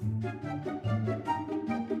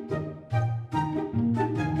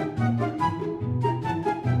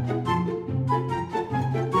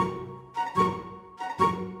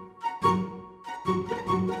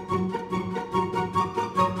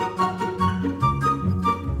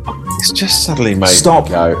 It's just suddenly made Stop. me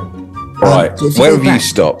go. Right, where have you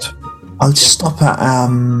stopped? I'll just stop at...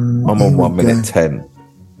 I'm on 1 minute 10.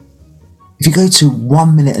 If you go to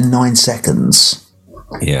 1 minute and 9 seconds...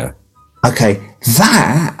 Yeah. Okay,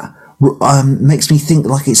 that makes me think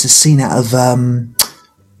like it's a scene out of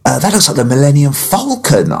that looks like the Millennium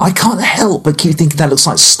Falcon. I can't help but keep thinking that looks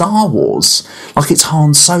like Star Wars, like it's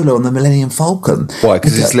Han Solo on the Millennium Falcon. Why?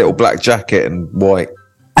 Because it's little black jacket and white.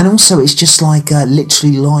 And also, it's just like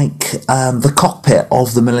literally like the cockpit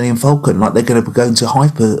of the Millennium Falcon. Like they're going to go into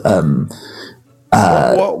hyper.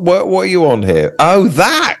 What are you on here? Oh,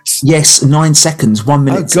 that. Yes, 9 seconds, 1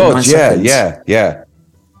 minute. Oh God, 9 yeah, seconds. yeah.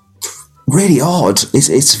 Really odd.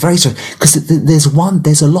 It's very strange because there's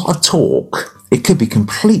a lot of talk. It could be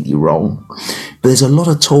completely wrong, but there's a lot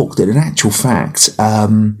of talk that in actual fact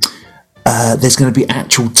there's going to be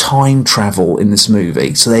actual time travel in this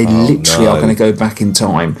movie. So they literally are going to go back in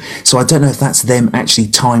time. So I don't know if that's them actually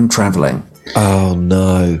time traveling. Oh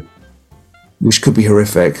no. Which could be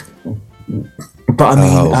horrific. But I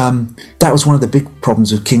mean, that was one of the big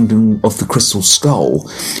problems of Kingdom of the Crystal Skull,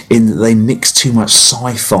 in that they mixed too much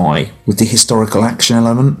sci-fi with the historical action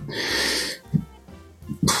element.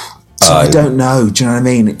 So I don't know. Do you know what I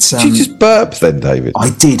mean? It's. Did you just burp then, David? I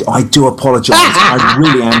did. I do apologise. I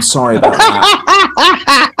really am sorry about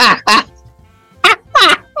that.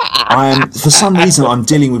 I am. For some reason, I'm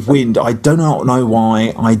dealing with wind. I do not know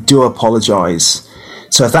why. I do apologise.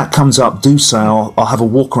 So if that comes up, do say. I'll have a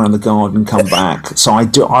walk around the garden and come back. So I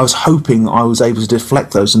do. I was hoping I was able to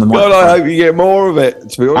deflect those in the microphone. God, I hope you get more of it.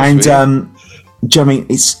 To be honest with you. Do you know what I mean?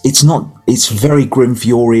 It's not. It's very grim for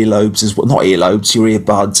your earlobes as well. Not earlobes, your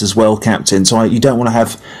earbuds as well, Captain. So you don't want to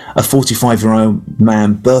have a 45-year-old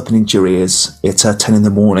man burping into your ears at 10 in the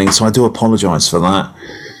morning. So I do apologise for that.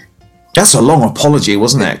 That's a long apology,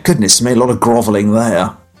 wasn't it? Goodness me, a lot of grovelling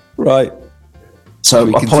there. Right. So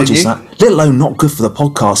apologies for that. Let alone not good for the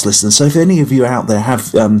podcast listeners. So if any of you out there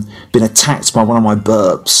have been attacked by one of my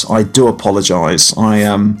burps, I do apologise.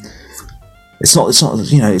 It's not it's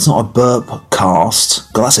not a burp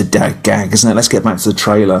cast. God, that's a gag, isn't it? Let's get back to the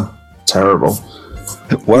trailer. Terrible.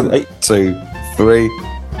 1, 2, 3,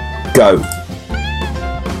 go.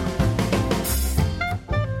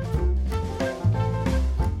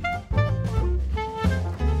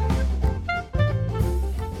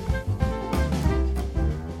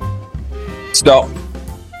 Stop.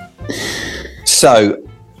 So,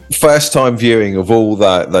 first time viewing of all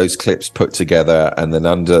those clips put together, and then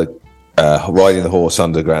riding the horse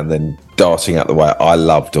underground, then darting out the way. I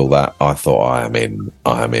loved all that. I thought I am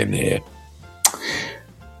in here.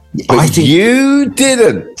 But I think you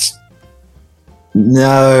didn't.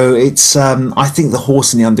 No, it's I think the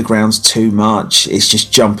horse in the underground's too much. It's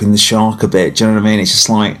just jumping the shark a bit. Do you know what I mean? It's just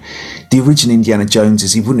like the original Indiana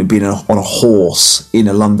Joneses. He wouldn't have been on a horse in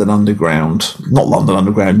a London Underground, not London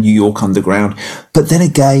Underground, New York Underground. But then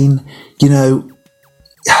again,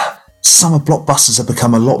 summer blockbusters have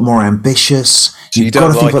become a lot more ambitious. So you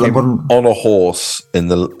don't like him on a horse in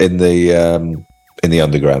the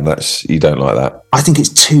underground. You don't like that. I think it's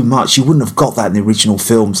too much. You wouldn't have got that in the original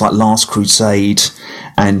films like Last Crusade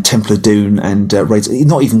and Temple of Doom and Raids.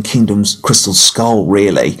 Not even Kingdom's Crystal Skull,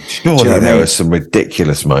 really. Surely there are some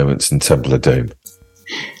ridiculous moments in Temple of Doom.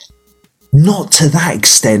 Not to that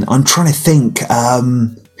extent. I'm trying to think.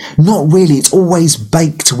 Not really. It's always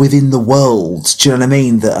baked within the world. Do you know what I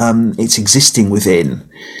mean? That it's existing within.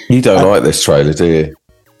 You don't like this trailer, do you?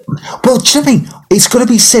 Well, do you know what I mean? It's got to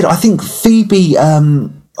be said. I think Phoebe.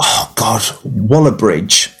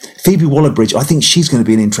 Phoebe Waller-Bridge. I think she's going to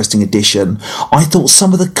be an interesting addition. I thought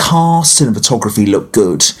some of the car cinematography looked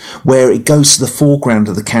good, where it goes to the foreground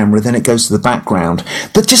of the camera, then it goes to the background.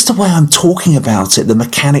 But just the way I'm talking about it, the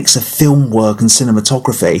mechanics of film work and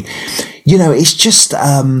cinematography, it's just.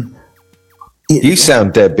 You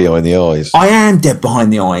sound dead behind the eyes. I am dead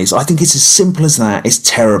behind the eyes. I think it's as simple as that. It's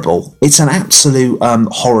terrible. It's an absolute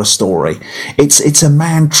horror story. It's a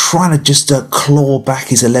man trying to just claw back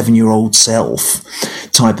his 11-year-old self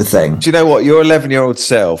type of thing. Do you know what? Your 11-year-old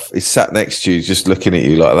self is sat next to you just looking at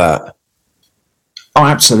you like that. Oh,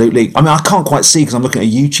 absolutely. I mean, I can't quite see because I'm looking at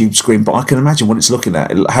a YouTube screen, but I can imagine what it's looking at,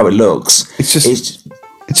 how it looks. It just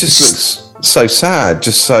looks so sad,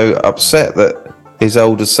 just so upset that his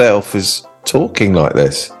older self is talking like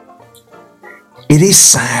this. It is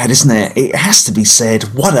sad, isn't it? It has to be said.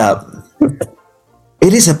 What up?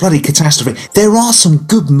 It is a bloody catastrophe. There are some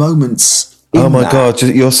good moments. Oh my God!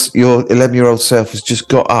 Your 11-year-old self has just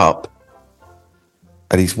got up,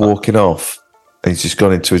 and he's walking off, and he's just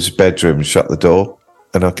gone into his bedroom and shut the door,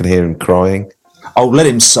 and I can hear him crying. Oh, let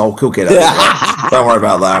him sulk. He'll get over it. Don't worry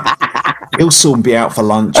about that. He'll soon be out for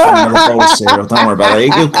lunch. Don't worry about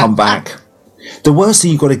that. He'll come back. The worst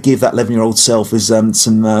thing you've got to give that 11-year-old self is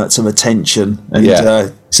some attention. And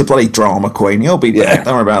it's a bloody drama queen. He'll be back.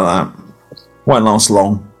 Don't worry about that. Won't last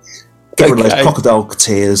long. Get rid of those crocodile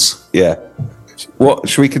tears. Yeah. What?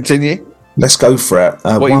 Should we continue? Let's go for it.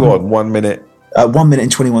 What you want? 1 minute? 1 minute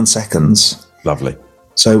and 21 seconds. Lovely.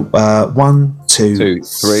 So 1, 2,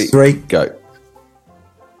 3, go.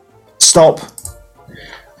 Stop.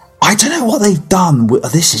 I don't know what they've done.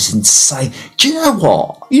 This is insane. Do you know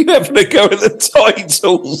what? You having to go at the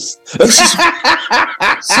titles.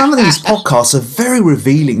 Some of these podcasts are very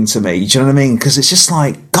revealing to me. Do you know what I mean? Because it's just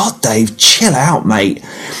like, God, Dave, chill out, mate.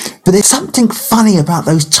 But there's something funny about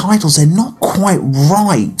those titles. They're not quite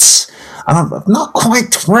right. And I'm not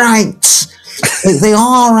quite right. They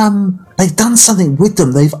are. They've done something with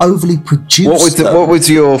them. They've overly produced them. What would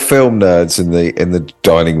your film nerds in the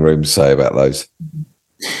dining room say about those?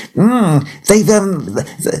 They've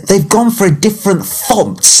gone for a different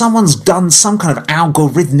font. Someone's done some kind of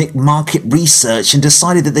algorithmic market research and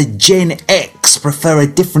decided that the Gen X prefer a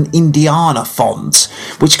different Indiana font,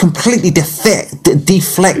 which completely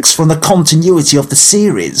deflects from the continuity of the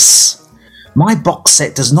series. My box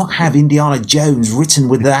set does not have Indiana Jones written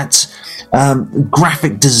with that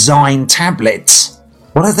graphic design tablet.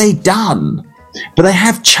 What have they done? But they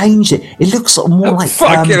have changed it. It looks more like...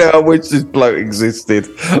 Fucking hell, I wish this bloke existed.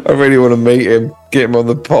 I really want to meet him. Get him on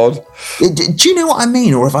the pod. Do you know what I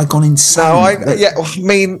mean? Or have I gone insane? No, I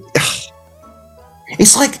mean...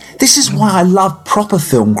 It's like, this is why I love proper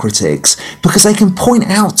film critics, because they can point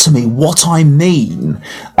out to me what I mean,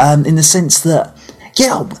 in the sense that,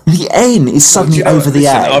 yeah, the N is suddenly over the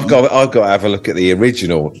A. I've got to have a look at the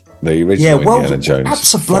original Indiana Jones.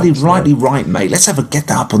 Absolutely right, mate. Let's get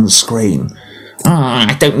that up on the screen.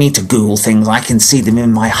 I don't need to Google things. I can see them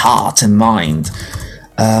in my heart and mind.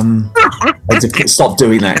 Stop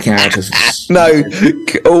doing that character. No,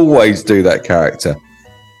 always do that character.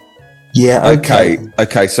 Yeah,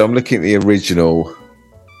 okay, so I'm looking at the original.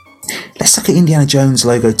 Let's look at Indiana Jones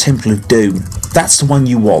logo, Temple of Doom. That's the one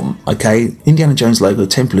you want, okay? Indiana Jones logo,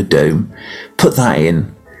 Temple of Doom. Put that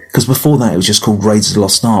in. Because before that, it was just called Raiders of the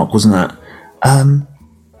Lost Ark, wasn't that?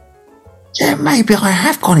 Yeah, maybe I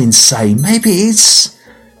have gone insane. Maybe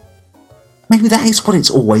that is what it's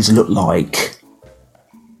always looked like.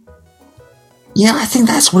 Yeah, I think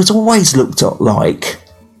that's what it's always looked like.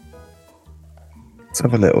 Let's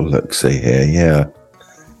have a little look-see here, yeah.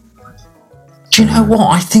 Do you know what?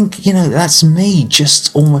 I think, that's me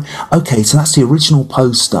just almost... Okay, so that's the original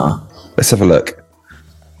poster. Let's have a look.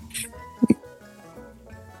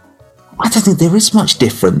 I don't think there is much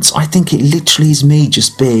difference. I think it literally is me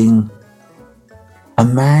just being a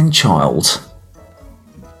man-child.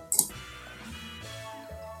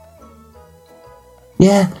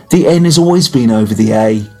 Yeah, the N has always been over the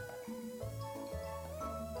A.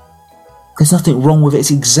 There's nothing wrong with it. It's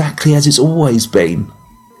exactly as it's always been.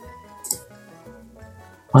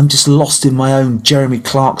 I'm just lost in my own Jeremy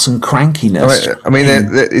Clarkson crankiness. I mean,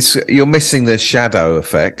 you're missing the shadow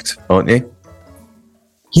effect, aren't you?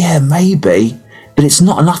 Yeah, maybe. But it's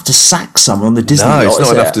not enough to sack someone on the Disney lot, it's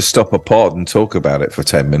not enough to stop a pod and talk about it for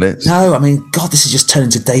 10 minutes. No, I mean, God, this is just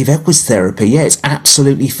turning to Dave Edwards therapy. Yeah, it's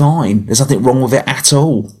absolutely fine. There's nothing wrong with it at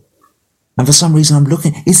all. And for some reason I'm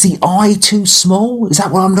looking... Is the eye too small? Is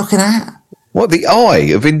that what I'm looking at? What, the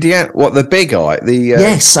eye of Indiana? What, the big eye?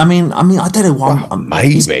 Yes, I mean, I don't know why...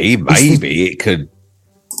 Maybe it could...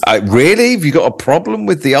 really? Have you got a problem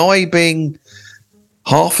with the eye being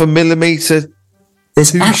half a millimetre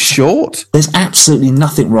too short? There's absolutely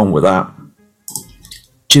nothing wrong with that.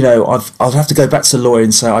 Do you know, I'll have to go back to the lawyer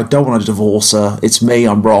and say, I don't want to divorce her. It's me,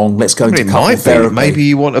 I'm wrong. Let's go into couple therapy. Maybe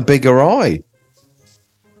you want a bigger eye.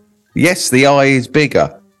 Yes, the eye is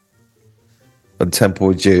bigger than Temple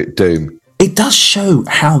of Doom. It does show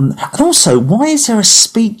how... And also, why is there a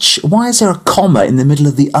comma in the middle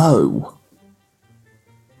of the O?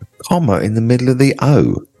 A comma in the middle of the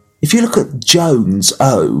O? If you look at Jones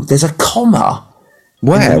O, there's a comma.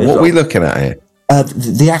 Where? What are we looking at here?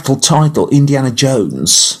 The actual title, Indiana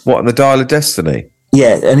Jones. What, in the Dial of Destiny?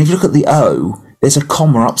 Yeah, and if you look at the O, there's a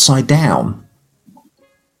comma upside down.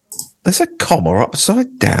 There's a comma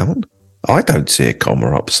upside down? I don't see a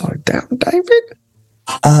comma upside down, David.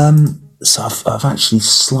 So I've actually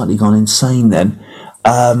slightly gone insane then.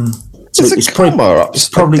 So it's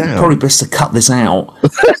probably best to cut this out.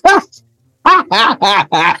 Because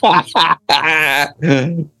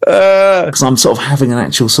I'm sort of having an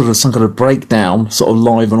actual some kind of breakdown, sort of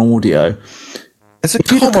live on audio. There's a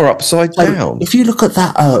comma upside down. If you look at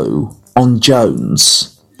that O on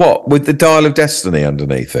Jones, what, with the Dial of Destiny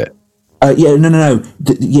underneath it? No.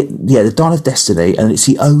 The Dial of Destiny, and it's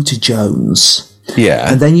the O to Jones.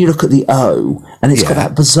 Yeah. And then you look at the O, and it's got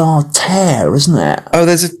that bizarre tear, isn't it? Oh,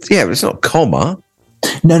 but it's not a comma.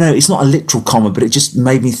 No, it's not a literal comma, but it just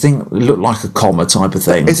made me think it looked like a comma type of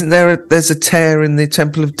thing. Isn't there's a tear in the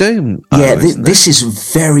Temple of Doom? Yeah, this is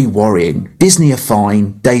very worrying. Disney are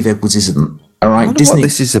fine, Dave Edwards isn't. All I right, wonder Disney. what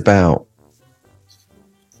this is about.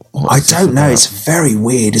 I don't know. It's very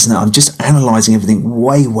weird, isn't it? I'm just analysing everything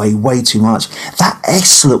way, way, way too much. That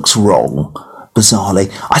S looks wrong,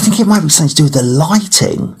 bizarrely. I think it might be something to do with the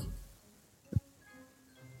lighting.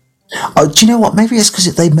 Oh, do you know what? Maybe it's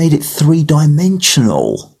because they made it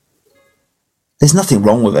three-dimensional. There's nothing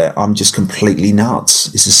wrong with it. I'm just completely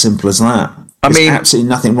nuts. It's as simple as that. There's absolutely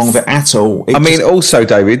nothing wrong with it at all. Also,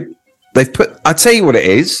 David, they've put... I'll tell you what it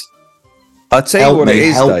is.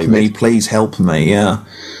 Help me, please help me, yeah.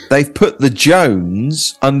 They've put the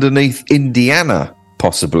Jones underneath Indiana,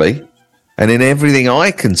 possibly. And in everything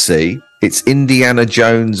I can see, it's Indiana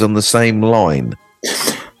Jones on the same line.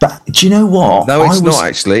 But do you know what? No, it's not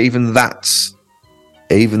actually. Even that's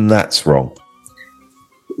wrong.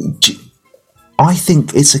 I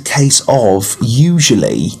think it's a case of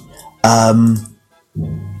usually...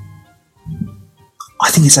 I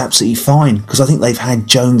think it's absolutely fine because I think they've had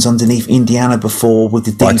Jones underneath Indiana before with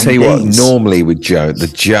the DVDs. I tell you what, normally with Joe, the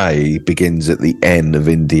J begins at the N of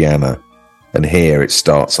Indiana, and here it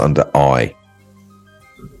starts under I.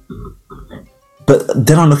 But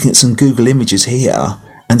then I'm looking at some Google images here,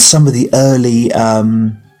 and some of the early,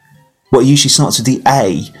 it usually starts with the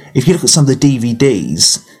A. If you look at some of the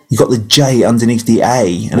DVDs, you've got the J underneath the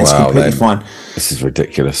A, and it's completely fine. This is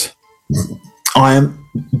ridiculous.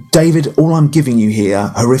 David, all I'm giving you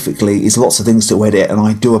here, horrifically, is lots of things to edit, and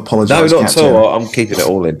I do apologise. No, not at all. I'm keeping it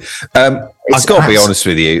all in. I've got to be honest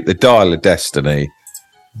with you. The Dial of Destiny,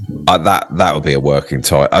 that would be a working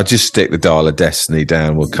title. I'll just stick the Dial of Destiny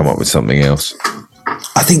down. We'll come up with something else.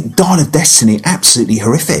 I think Dial of Destiny, absolutely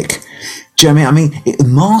horrific. Do you know what I mean?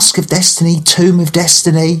 Mask of Destiny, Tomb of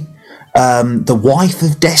Destiny, The Wife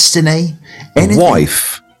of Destiny. Anything.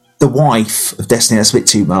 The Wife of Destiny, that's a bit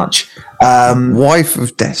too much. Wife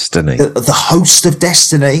of Destiny. The Host of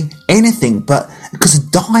Destiny. Anything, but because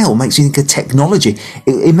a dial makes you think of technology.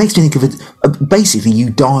 It makes me think of it. Basically,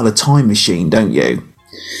 you dial a time machine, don't you?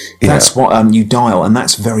 That's what you dial, and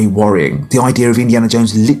that's very worrying. The idea of Indiana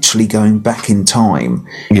Jones literally going back in time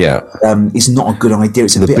is not a good idea.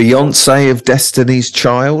 It's a bit Beyonce of Destiny's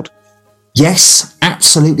Child? Yes,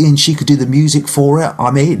 absolutely, and she could do the music for it.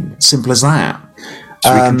 I'm in. Simple as that.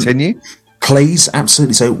 Should we continue? Please,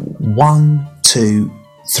 absolutely. So, 1, 2,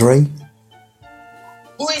 3.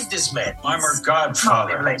 Who is this man? I'm her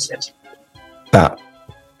godfather. That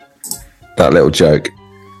little joke.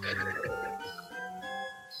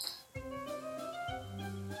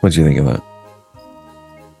 What do you think of that?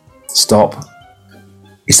 Stop.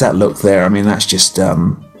 It's that look there. I mean, that's just...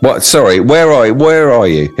 What? Sorry, where are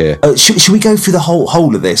you here? Should we go through the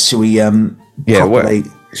whole of this? Should we... Should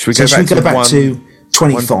we go back to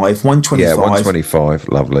 25, 125. Yeah, 125,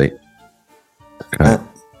 lovely. Okay.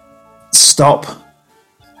 Stop.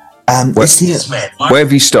 Where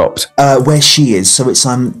have you stopped? Where she is. So it's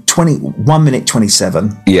 1 minute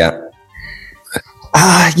 27. Yeah.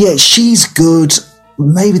 Yeah, she's good.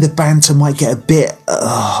 Maybe the banter might get a bit...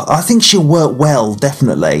 I think she'll work well,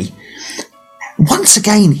 definitely. Once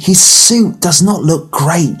again, his suit does not look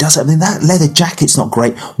great, does it? I mean, that leather jacket's not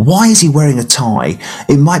great. Why is he wearing a tie?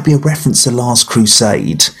 It might be a reference to Last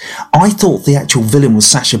Crusade. I thought the actual villain was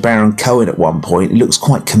Sacha Baron Cohen at one point. It looks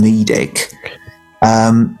quite comedic.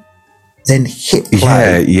 Then hit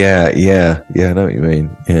play. Yeah, I know what you mean.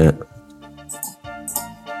 Yeah.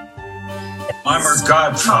 I'm her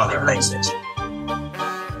godfather.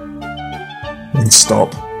 And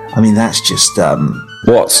stop. I mean, that's just...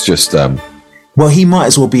 What's just... Well, he might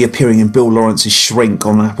as well be appearing in Bill Lawrence's Shrink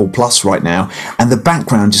on Apple Plus right now, and the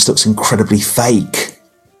background just looks incredibly fake.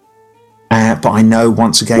 But I know,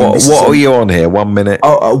 once again... What are you on here? 1 minute?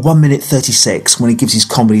 1 minute 36, when he gives his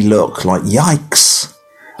comedy look, like, yikes.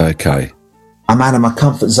 Okay. I'm out of my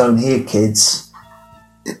comfort zone here, kids.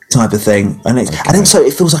 Type of thing. And also,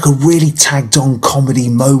 it feels like a really tagged-on comedy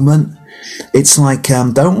moment. It's like,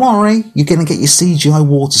 don't worry, you're going to get your CGI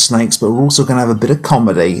water snakes, but we're also going to have a bit of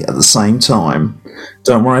comedy at the same time.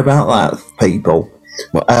 Don't worry about that, people.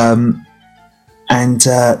 I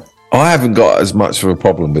haven't got as much of a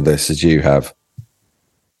problem with this as you have.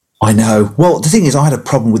 I know. Well, the thing is, I had a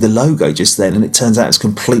problem with the logo just then, and it turns out it's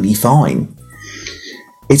completely fine.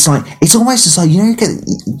 It's like, it's almost as though,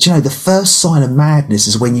 the first sign of madness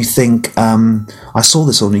is when you think, I saw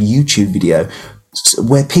this on a YouTube video,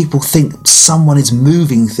 where people think someone is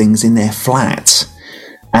moving things in their flat,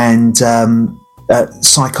 and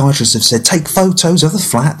psychiatrists have said take photos of the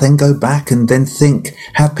flat, then go back and then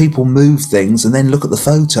have people move things and then look at the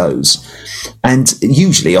photos, and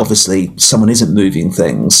usually obviously someone isn't moving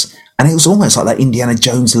things, and it was almost like that Indiana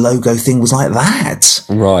Jones logo thing was like that.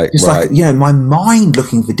 Right, It's right. like, my mind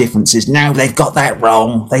looking for differences. No, they've got that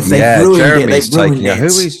wrong. They've ruined Jeremy's it. They've ruined it. Who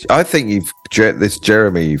is? I think this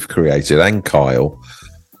Jeremy you've created, and Kyle.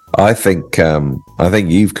 I think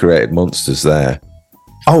you've created monsters there.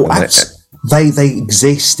 Oh, they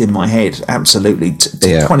exist in my head, absolutely,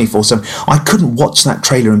 24/7. I couldn't watch that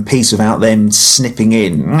trailer in peace without them snipping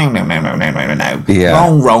in. No. Yeah.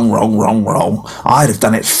 Wrong. I'd have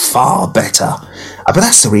done it far better. But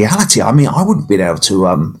that's the reality. I mean, I wouldn't be able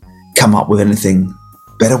to come up with anything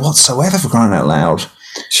better whatsoever, for crying out loud.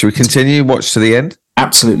 Should we continue? Watch to the end?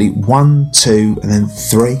 Absolutely. 1, 2, and then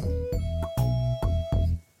 3.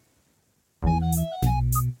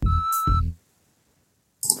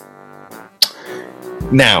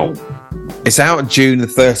 Now, it's out on June the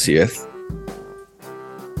 30th.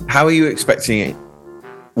 How are you expecting it?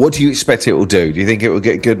 What do you expect it will do? Do you think it will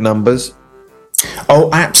get good numbers? Oh,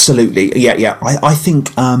 absolutely. Yeah. I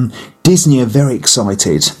think Disney are very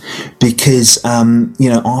excited because,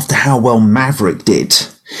 after how well Maverick did,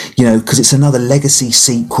 because it's another legacy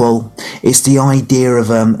sequel. It's the idea of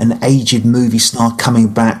an aged movie star coming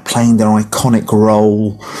back, playing their iconic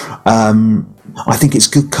role. I think it's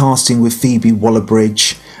good casting with Phoebe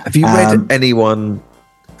Waller-Bridge. Have you read anyone?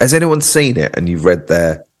 Has anyone seen it and you've read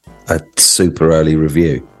a super early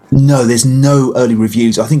review? No, there's no early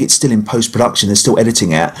reviews. I think it's still in post-production. They're still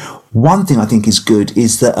editing it. One thing I think is good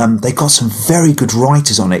is that they got some very good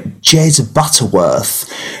writers on it. Jez Butterworth,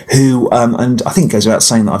 who, and I think it goes without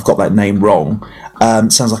saying that I've got that name wrong,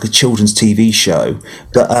 sounds like a children's TV show.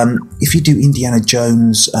 But if you do Indiana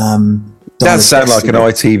Jones... does sound like an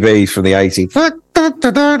ITV from the 80s.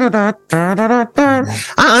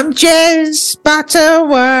 I'm Jez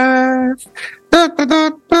Butterworth.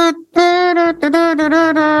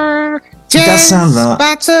 It does sound like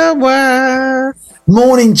Butterworth.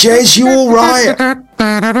 Morning, Jez, you all right?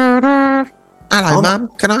 Hello, Mum.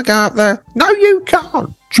 Can I go up there? No, you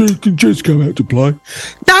can't. Can Jez go out to play?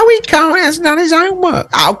 No, he can't. He hasn't done his homework.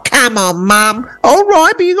 Oh, come on, Mum. All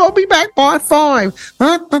right, but you got to be back by 5.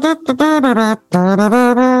 What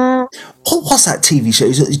was that TV show?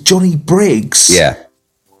 Is it Johnny Briggs? Yeah.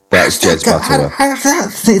 That's Jez Butterworth. How does that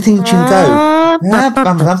thing tune go?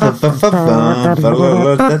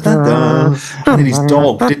 And then his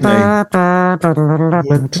dog, didn't he?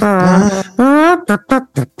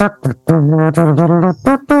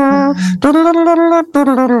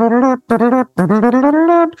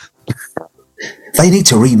 They need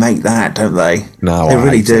to remake that, don't they? No, they I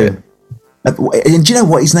really hate do. And do you know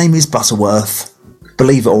what? His name is Butterworth.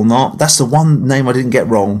 Believe it or not, that's the one name I didn't get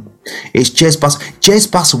wrong. It's Jez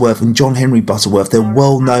Butterworth and John Henry Butterworth. They're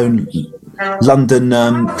well-known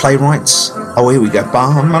London playwrights. Oh, here we go.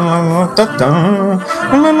 God,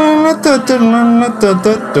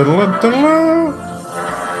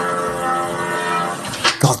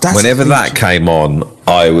 that's whenever that came on,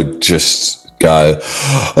 I would just go.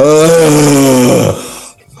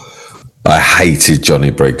 I hated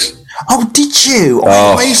Johnny Briggs. Oh, did you?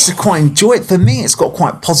 I used to quite enjoy it. For me, it's got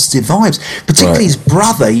quite positive vibes. Particularly his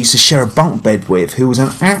brother he used to share a bunk bed with, who was an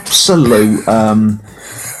absolute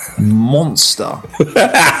monster.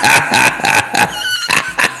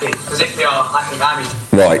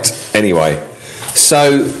 Right. Anyway,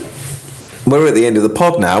 so we're at the end of the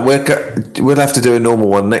pod now. We'll have to do a normal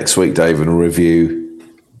one next week, Dave, and a review.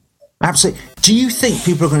 Absolutely. Do you think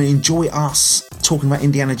people are going to enjoy us talking about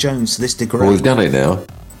Indiana Jones to this degree? Well, we've done it now.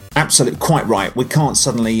 Absolutely, quite right. We can't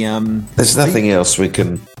suddenly... There's nothing else we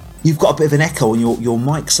can... You've got a bit of an echo on your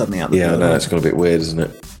mic suddenly out there. Yeah, I know. It's got a bit weird, isn't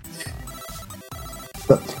it?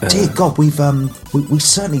 But, dear God, we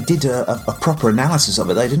certainly did a proper analysis of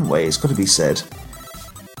it, though, didn't we? It's got to be said.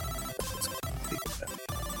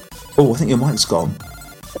 Oh, I think your mic's gone.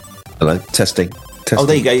 Hello, testing. Oh,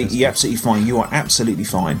 there you go. You're absolutely fine. You are absolutely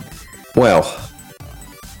fine. Well,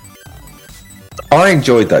 I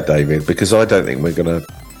enjoyed that, David, because I don't think we're going to...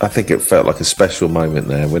 I think it felt like a special moment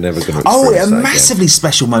there. We're never going to... Oh, a massively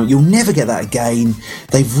special moment. You'll never get that again.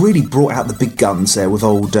 They've really brought out the big guns there with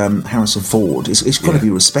old Harrison Ford. It's got to be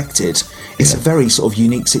respected. It's a very sort of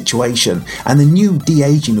unique situation. And the new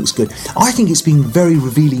de-aging looks good. I think it's been very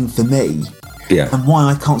revealing for me. Yeah. And why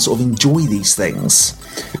I can't sort of enjoy these things.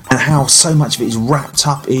 And how so much of it is wrapped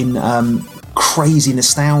up in... crazy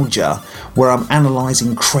nostalgia where I'm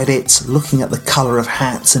analysing credits, looking at the colour of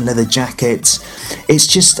hats and leather jackets. It's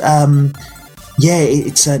just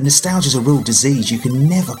it's nostalgia's a real disease. You can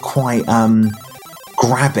never quite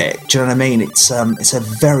grab it. Do you know what I mean? It's a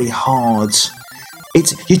very hard...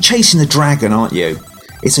 You're chasing the dragon, aren't you?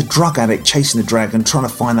 It's a drug addict chasing the dragon, trying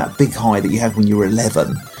to find that big high that you had when you were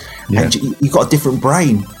 11. Yeah. And you've got a different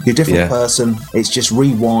brain. You're a different person. It's just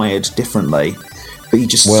rewired differently. But you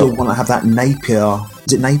just still want to have that Napier.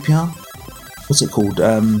 Is it Napier? What's it called?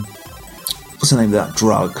 What's the name of that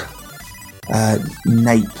drug?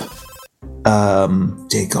 Nape.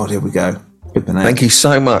 Dear God, here we go. Thank you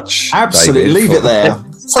so much. Absolutely, David, leave it there.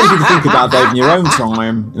 Something to think about, Dave, in your own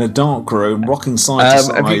time, in a dark room, rocking side to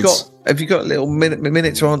side. Have you got a little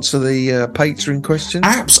minute to answer the Patreon question?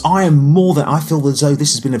 Apps, I am more than... I feel as though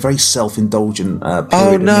this has been a very self-indulgent period.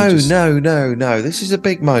 Oh, no. This is a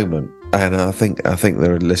big moment. And I think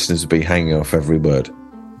the listeners will be hanging off every word.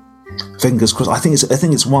 Fingers crossed. I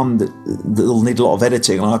think it's one that'll need a lot of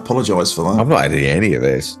editing, and I apologise for that. I'm not editing any of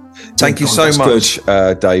this. Thank you so much,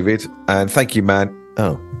 David, and thank you, man.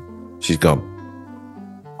 Oh, she's gone.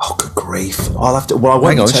 Oh, good grief! I'll have to. Well, I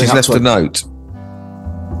won't. Hang on, she's left a note.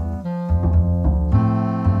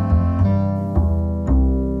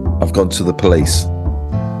 I've gone to the police.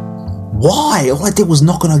 Why? All I did was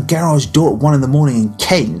knock on her garage door at 1 a.m. in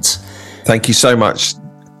Kent. Thank you so much.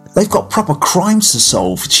 They've got proper crimes to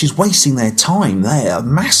solve. She's wasting their time there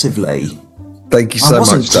massively. Thank you so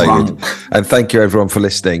much, David. And thank you, everyone, for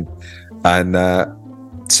listening. And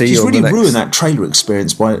see you on the next... She's really ruined that trailer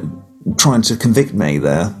experience by trying to convict me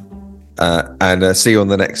there. And see you on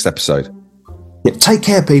the next episode. Yeah, take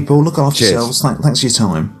care, people. Look after yourselves. Thanks for your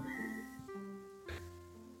time.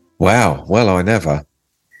 Wow. Well, I never.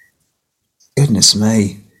 Goodness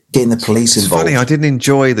me. Getting the police involved. It's funny, I didn't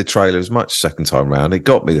enjoy the trailer as much second time round. It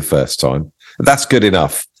got me the first time. That's good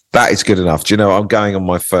enough. That is good enough. Do you know, I'm going on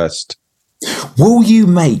my first. Will you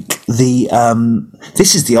make the...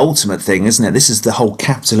 this is the ultimate thing, isn't it? This is the whole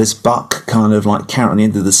capitalist buck kind of like carrot on the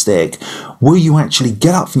end of the stick. Will you actually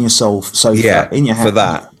get up from your sofa in your house? For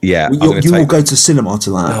that, yeah. You will go to cinema to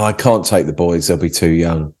that? No, I can't take the boys. They'll be too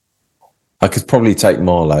young. I could probably take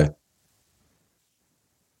Marlo.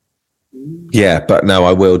 Yeah, but no,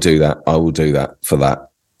 I will do that. I will do that for that.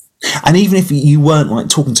 And even if you weren't like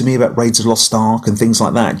talking to me about Raiders of the Lost Ark and things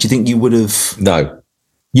like that, do you think you would have? No,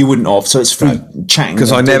 you wouldn't have. So it's through chatting.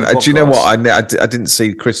 Because I never. Do you know what? I didn't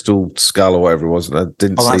see Crystal Skull or whatever it was, and I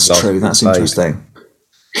didn't. Oh, that's true. That's interesting.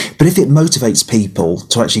 But if it motivates people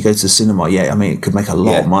to actually go to the cinema, I mean, it could make a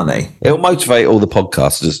lot of money. It'll motivate all the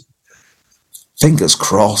podcasters. Fingers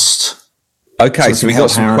crossed. Okay, so we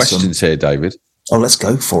got some questions here, David. Oh, let's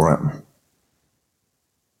go for it.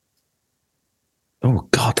 Oh,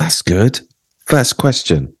 God, that's good. First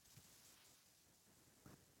question.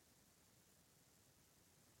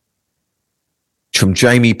 From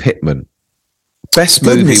Jamie Pittman. Best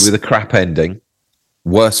movie with a crap ending.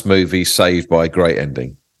 Worst movie saved by a great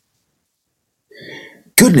ending.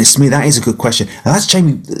 Goodness me, that is a good question. And that's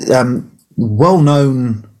Jamie,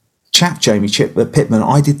 well-known chap, Jamie Pittman.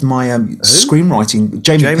 I did my screenwriting.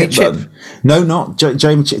 Jamie Pittman. Chip? No, not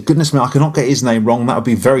Jamie Chip. Goodness me, I cannot get his name wrong. That would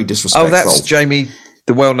be very disrespectful. Oh, that's Jamie,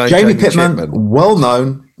 the well-known Jamie Pittman.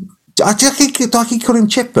 Well-known. I keep calling him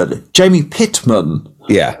Chipman. Jamie Pittman.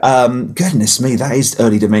 Yeah. Goodness me, that is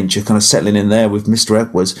early dementia kind of settling in there with Mr.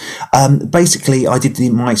 Edwards. Basically, I did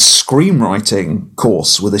my screenwriting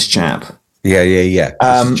course with this chap. Yeah.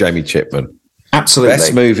 This is Jamie Chipman. Absolutely.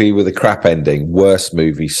 Best movie with a crap ending. Worst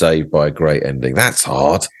movie saved by a great ending. That's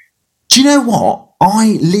hard. Do you know what?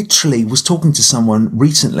 I literally was talking to someone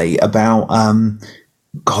recently about,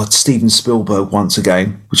 Steven Spielberg once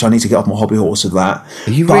again, which I need to get off my hobby horse with that.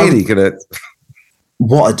 Are you really going to...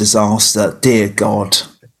 What a disaster. Dear God.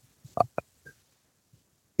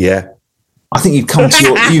 Yeah. I think you've come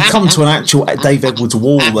to an actual Dave Edwards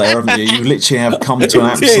wall there, haven't you? You literally have come to an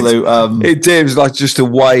absolute... It did. It was like just a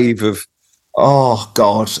wave of... Oh,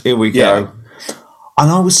 God. Here we go.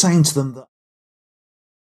 And I was saying to them that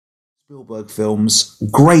Spielberg films,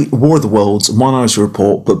 great War of the Worlds, Minority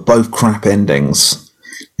Report, but both crap endings.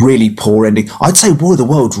 Really poor ending. I'd say War of the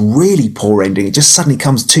Worlds, really poor ending. It just suddenly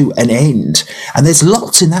comes to an end. And there's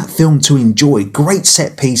lots in that film to enjoy. Great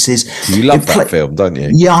set pieces. You love that film, don't you?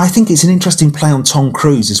 Yeah, I think it's an interesting play on Tom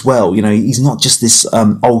Cruise as well. You know, he's not just this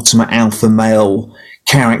ultimate alpha male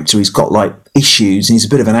character. He's got like issues and he's a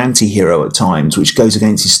bit of an anti-hero at times, which goes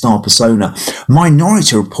against his star persona.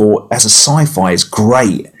 Minority Report as a sci-fi is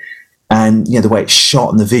great. And, the way it's shot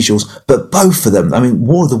and the visuals. But both of them, I mean,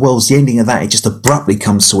 War of the Worlds, the ending of that, it just abruptly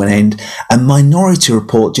comes to an end. And Minority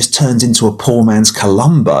Report just turns into a poor man's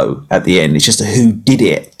Columbo at the end. It's just a who did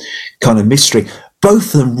it kind of mystery.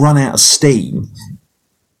 Both of them run out of steam.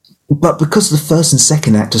 But because the first and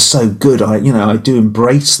second act are so good, I do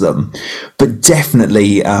embrace them. But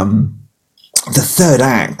definitely the third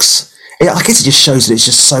acts, I guess it just shows that it's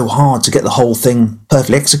just so hard to get the whole thing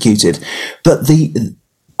perfectly executed. But the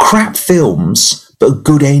crap films, but a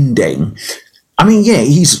good ending. I mean, yeah,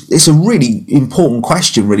 it's a really important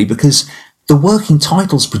question, really, because the working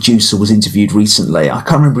titles producer was interviewed recently. I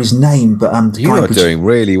can't remember his name, but you are doing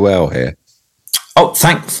really well here. Oh,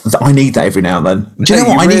 I need that every now and then. Do you know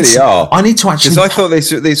what? I need to actually. Because I thought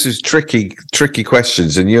this was tricky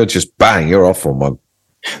questions, and you're just bang, you're off on one.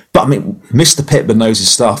 But I mean, Mr. Pittman knows his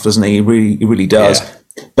stuff, doesn't he? He really does. Yeah.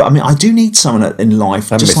 But I mean, I do need someone in life,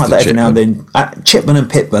 just like that every now and then. Chipman and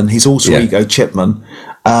Pittman, his alter ego Chipman.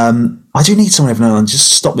 I do need someone every now and then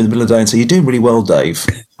just stop me in the middle of the day and say, "You're doing really well, Dave."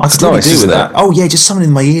 I could really do with that. Oh yeah, just someone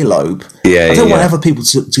in my earlobe. I don't want other people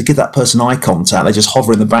to give that person eye contact. They just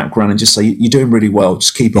hover in the background and just say, "You're doing really well.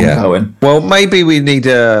 Just keep on going." Well, maybe we need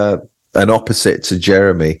an opposite to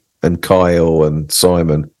Jeremy and Kyle and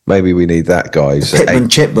Simon. Maybe we need that guy. So, Pittman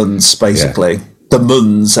Chipmans, basically. Yeah. The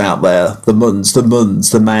Muns out there. The Muns, the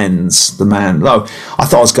Mans, the man. No, I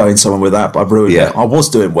thought I was going somewhere with that, but I've ruined it. I was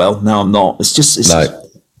doing well. Now I'm not.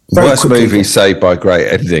 Worst movie saved by great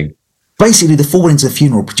ending. Basically, the forward into the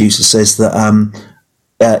funeral producer says that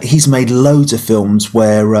he's made loads of films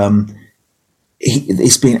where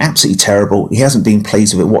it's been absolutely terrible. He hasn't been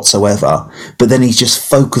pleased with it whatsoever. But then he's just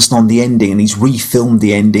focused on the ending and he's refilmed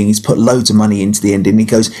the ending. He's put loads of money into the ending. He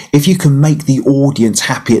goes, if you can make the audience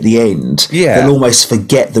happy at the end, they'll almost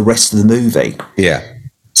forget the rest of the movie. Yeah.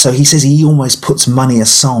 So he says he almost puts money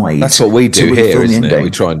aside. That's what we do here, isn't it? We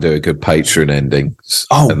try and do a good Patreon ending.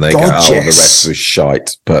 And they go, the rest was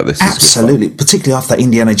shite. But this absolutely, particularly after that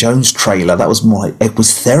Indiana Jones trailer, that was it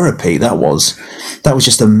was therapy. That was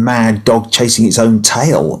just a mad dog chasing its own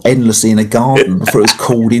tail endlessly in a garden before it was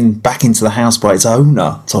called back into the house by its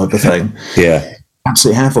owner, type of thing. Yeah,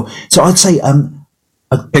 absolutely handful. So I'd say,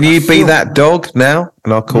 can you be that dog now?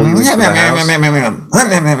 And I'll call you into the house.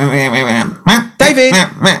 David!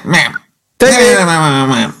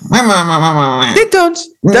 Dick Dons!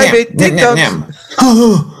 David! Dick Dons!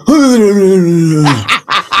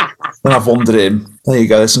 Then I've wandered in. There you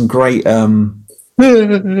go. There's some great...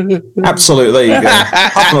 Absolutely, there you go.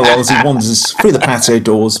 Up and along as he wanders through the patio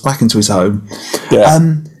doors back into his home. Yeah.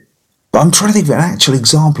 But I'm trying to think of an actual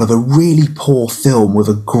example of a really poor film with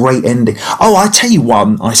a great ending. Oh, I tell you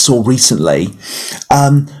one I saw recently.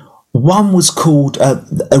 One was called a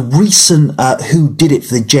recent Who Did It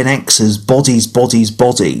for the Gen Xers, Bodies, Bodies,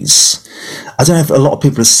 Bodies. I don't know if a lot of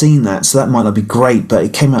people have seen that, so that might not be great, but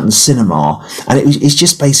it came out in the cinema. And it's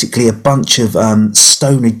just basically a bunch of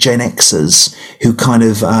stoner Gen Xers who kind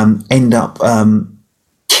of end up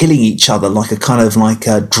killing each other like a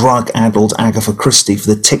drug-addled Agatha Christie for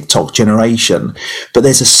the TikTok generation. But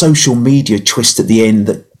there's a social media twist at the end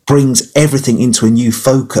that brings everything into a new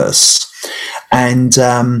focus. And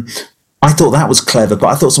I thought that was clever, but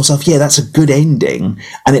I thought to myself, yeah, that's a good ending.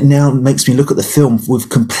 And it now makes me look at the film with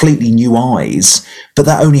completely new eyes. But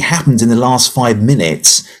that only happened in the last 5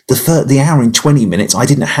 minutes. The hour and 20 minutes, I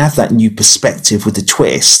didn't have that new perspective with the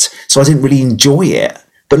twist. So I didn't really enjoy it.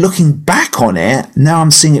 But looking back on it, now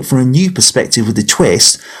I'm seeing it from a new perspective with the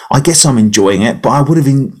twist. I guess I'm enjoying it, but I would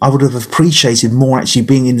have appreciated more actually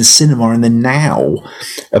being in the cinema and then now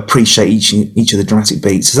appreciate each of the dramatic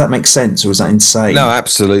beats. Does that make sense, or is that insane? No,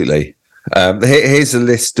 absolutely. Here's a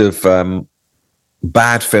list of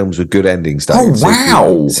bad films with good endings. Dave. Oh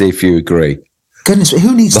wow! See if you agree. Goodness,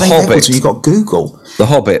 who needs Dave Edwards when you've got Google? The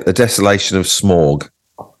Hobbit, The Desolation of Smaug.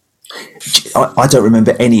 I don't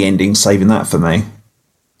remember any ending saving that for me.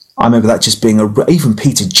 I remember that just being even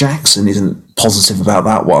Peter Jackson isn't positive about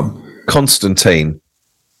that one. Constantine,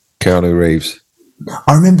 Keanu Reeves.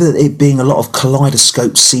 I remember it being a lot of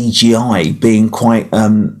kaleidoscope CGI, being quite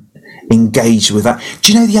engaged with that.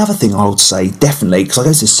 Do you know the other thing I would say, definitely, because I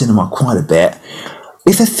go to the cinema quite a bit,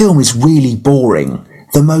 if a film is really boring,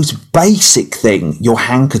 the most basic thing you'll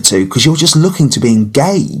hanker to, because you're just looking to be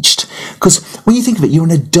engaged. Because when you think of it, you're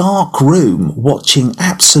in a dark room watching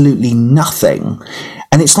absolutely nothing.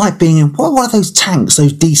 And it's like being in, what are those tanks,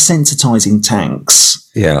 those desensitizing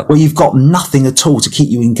tanks? Yeah. Where you've got nothing at all to keep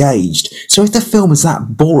you engaged. So if the film is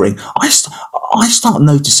that boring, I start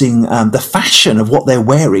noticing the fashion of what they're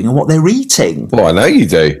wearing and what they're eating. Well, I know you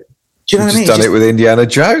do. Do you know what I mean? You've done it with Indiana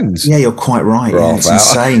Jones. Yeah, you're quite right. Yeah, it's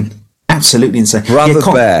insane. Absolutely insane. Brother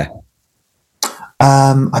Bear.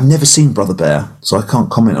 I've never seen Brother Bear, so I can't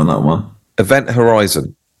comment on that one. Event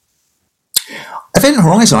Horizon. Event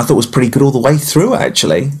Horizon, I thought was pretty good all the way through.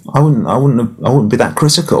 Actually, I wouldn't be that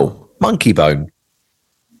critical. Monkey Bone.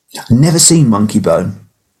 Never seen Monkey Bone.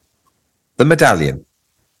 The Medallion.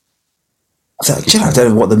 I don't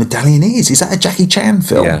know what The Medallion is. Is that a Jackie Chan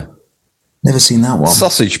film? Yeah. Never seen that one.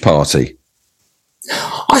 Sausage Party.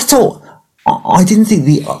 I thought I didn't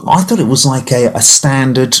think I thought it was like a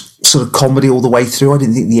standard sort of comedy all the way through. I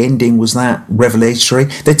didn't think the ending was that revelatory.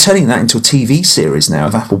 They're turning that into a TV series now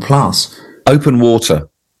of Apple Plus. Open Water.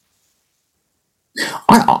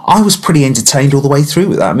 I was pretty entertained all the way through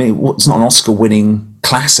with that. I mean, it's not an Oscar-winning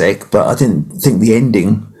classic, but I didn't think the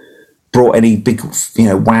ending brought any big,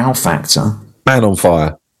 wow factor. Man on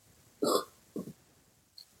Fire.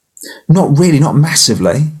 Not really, not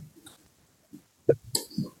massively.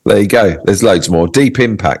 There you go. There's loads more. Deep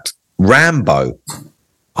Impact. Rambo.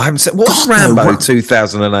 I haven't said. What's God, Rambo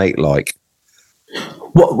 2008 like?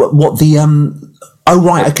 What the Oh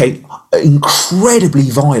right, okay. Incredibly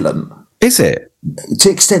violent. Is it? To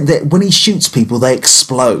the extent that when he shoots people, they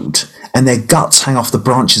explode and their guts hang off the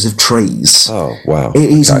branches of trees. Oh, wow. It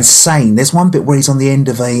is insane. There's one bit where he's on the end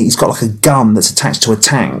of he's got like a gun that's attached to a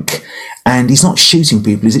tank and he's not shooting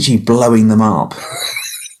people, he's actually blowing them up.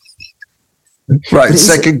 Right,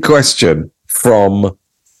 second question from...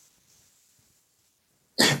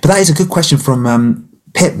 But that is a good question from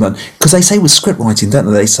Pittman, because they say with script writing, don't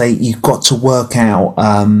they? They say you've got to work out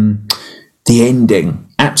the ending.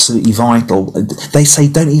 Absolutely vital. They say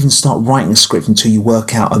don't even start writing a script until you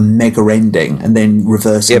work out a mega ending and then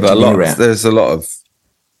reverse it. Yeah, but there's a lot of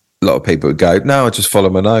people who go, no, I just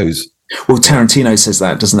follow my nose. Well, Tarantino says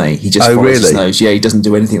that, doesn't he? He just follows his nose. Yeah, he doesn't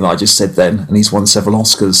do anything that I just said then, and he's won several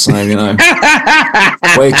Oscars. So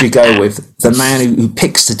where'd you go with the man who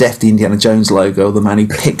picks to death the Indiana Jones logo, or the man who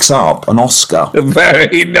picks up an Oscar?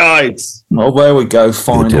 Very nice. Well, there we go.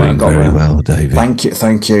 Finally, you're doing very well, David. Thank you.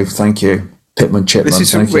 Pittman Chipman. This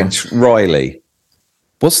is from Rich Riley.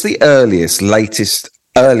 What's the earliest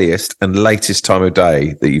and latest time of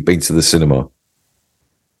day that you've been to the cinema?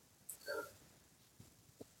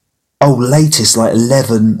 Oh, latest, like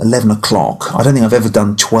 11 o'clock. I don't think I've ever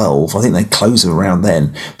done 12. I think they close them around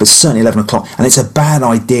then. But certainly 11 o'clock. And it's a bad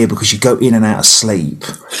idea because you go in and out of sleep.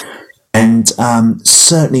 And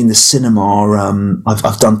certainly in the cinema,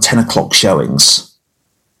 I've done 10 o'clock showings.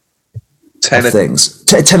 10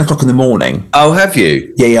 o'clock in the morning. Oh, have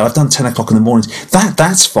you? Yeah, I've done 10 o'clock in the mornings.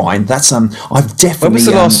 That's fine. That's I've definitely. When was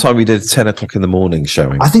the last time you did a 10 o'clock in the morning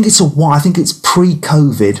showing? I think it's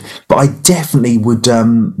pre-COVID, but I definitely would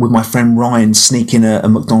with my friend Ryan sneak in a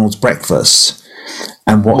McDonald's breakfast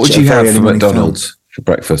and watch. What would you have for McDonald's for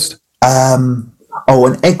breakfast? An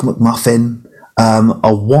egg McMuffin,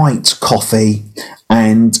 a white coffee,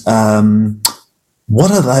 and what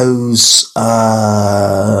are those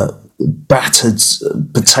battered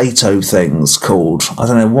potato things called? I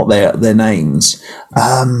don't know what their names.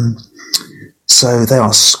 So they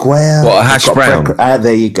are square. What, a hash brown?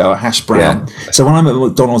 There you go, a hash brown. Yeah. So when I'm at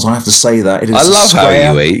McDonald's, I have to say that. I love square,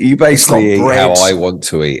 how you eat. You basically eat how I want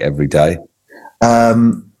to eat every day.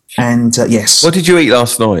 Yes. What did you eat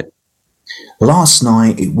last night? Last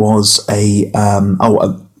night it was went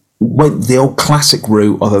the old classic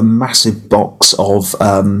route of a massive box of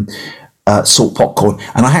salt popcorn,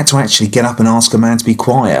 and I had to actually get up and ask a man to be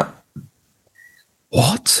quiet.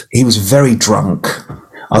 What? He was very drunk.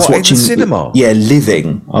 I was watching in the cinema. Yeah,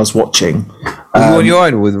 living. I was watching. Were you on your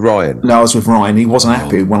own or with Ryan? No, I was with Ryan. He wasn't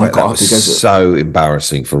happy when I got up. He goes, so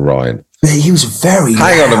embarrassing for Ryan. He was very.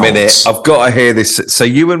 Hang on a minute. I've got to hear this. So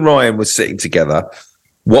you and Ryan were sitting together.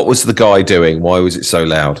 What was the guy doing? Why was it so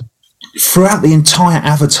loud? Throughout the entire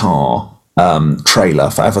Avatar trailer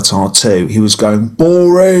for Avatar 2, he was going,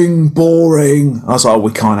 boring. I was like,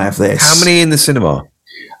 we can't have this. How many in the cinema?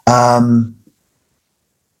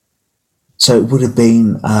 So it would have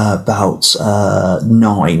been about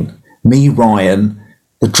 9. Me, Ryan,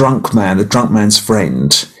 the drunk man's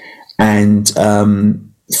friend, and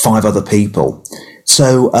 5 other people.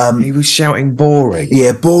 So he was shouting boring.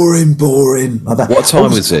 Yeah, boring. Like that. What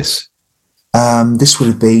time was this? This would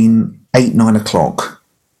have been 8-9 o'clock.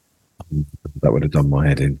 That would have done my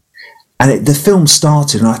head in. And the film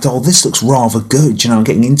started, and I thought, this looks rather good. I'm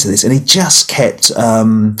getting into this. And he just kept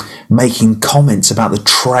making comments about the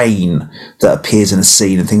train that appears in a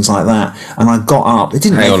scene and things like that. And I got up. It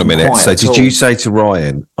didn't hang on a minute. So did you say to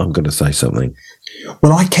Ryan, I'm going to say something?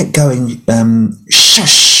 Well, I kept going,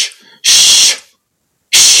 shush,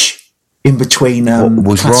 in between.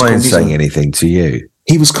 Was Ryan saying anything to you?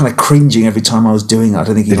 He was kind of cringing every time I was doing it. I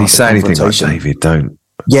don't think he did. He say anything like, David, don't?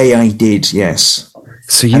 Yeah, he did. Yes.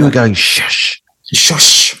 So you were going shush,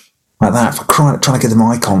 like that for trying to get them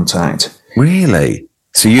eye contact. Really?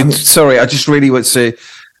 So sorry, I just really want to,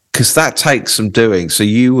 because that takes some doing. So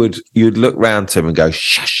you'd look round to him and go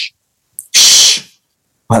shush,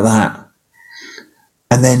 like that.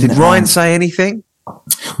 And then did Ryan say anything?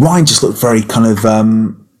 Ryan just looked very kind of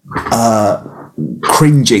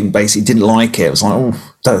cringing, basically didn't like it. It was like, oh,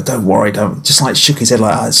 don't worry, don't. Just like shook his head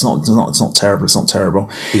like, it's not terrible, it's not terrible.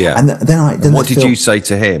 Yeah. And then what did you say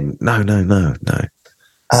to him? No.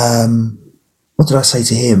 What did I say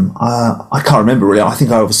to him? I can't remember really. I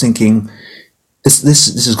think I was thinking, this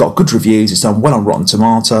has got good reviews. It's done well on Rotten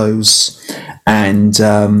Tomatoes, and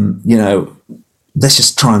let's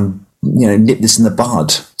just try and nip this in the bud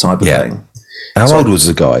type of thing. How old was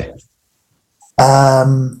the guy?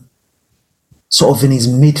 Sort of in his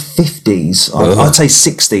mid 50s. I'd say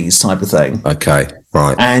 60s type of thing. Okay,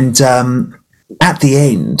 right. And at the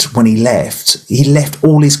end, when he left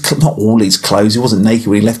all his not all his clothes. He wasn't naked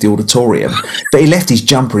when he left the auditorium, but he left his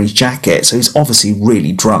jumper and his jacket. So he's obviously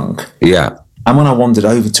really drunk. Yeah. And when I wandered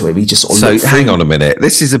over to him, he just sort of looked hang on a minute.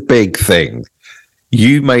 This is a big thing.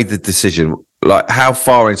 You made the decision. Like, how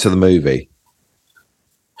far into the movie?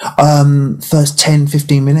 First 10,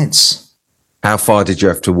 15 minutes. How far did you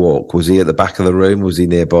have to walk? Was he at the back of the room? Was he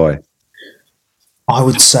nearby? I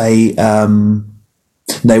would say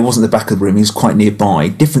no, he wasn't at the back of the room. He was quite nearby.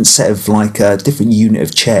 Different set of different unit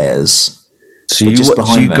of chairs. So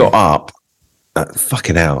you got up,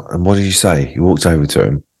 fucking out, and what did you say? You walked over to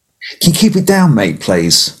him. Can you keep it down, mate,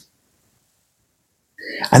 please?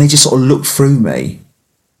 And he just sort of looked through me.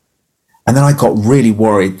 And then I got really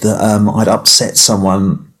worried that I'd upset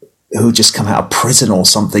someone who had just come out of prison or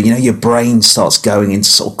something. Your brain starts going into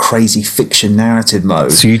sort of crazy fiction narrative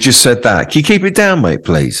mode. So you just said that. Can you keep it down, mate,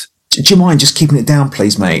 please? Do you mind just keeping it down,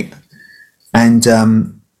 please, mate? And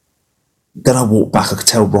then I walked back. I could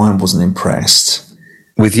tell Ryan wasn't impressed.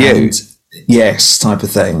 With you? And, yes, type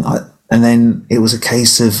of thing. And then it was a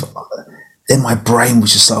case of... Then my brain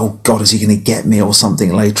was just like, oh, God, is he going to get me or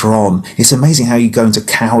something later on? It's amazing how you go into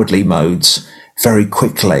cowardly modes very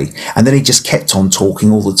quickly. And then he just kept on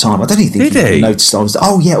talking all the time. I don't even think he noticed I was...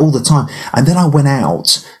 Oh, yeah, all the time. And then I went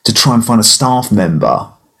out to try and find a staff member.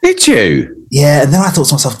 Did you? Yeah, and then I thought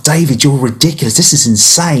to myself, David, you're ridiculous. This is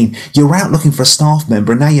insane. You're out looking for a staff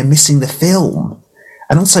member and now you're missing the film.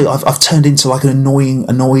 And also, I've turned into like an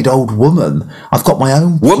annoyed old woman. I've got my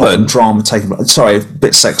own drama taken. Sorry, a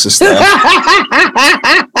bit sexist there.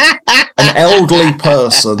 An elderly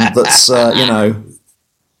person that's,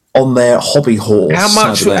 on their hobby horse.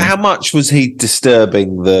 How much was he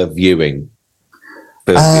disturbing the viewing?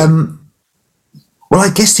 Well, I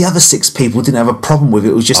guess the other 6 people didn't have a problem with it.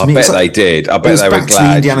 It was just me. I bet they did. I bet they were glad. It's back to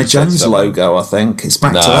the Indiana Jones logo, I think. It's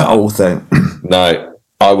back to that whole thing. No,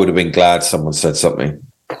 I would have been glad someone said something.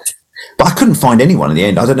 But I couldn't find anyone in the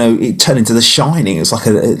end. I don't know. It turned into The Shining. It was like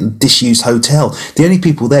a disused hotel. The only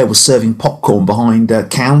people there were serving popcorn behind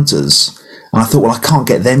counters. And I thought, well, I can't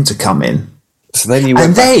get them to come in. So then you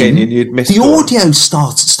went back in and you'd missed the audio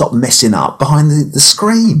stopped messing up behind the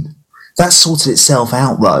screen. That sorted itself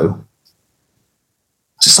out, though.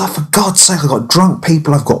 Just like, for God's sake, I've got drunk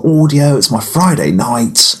people, I've got audio, it's my Friday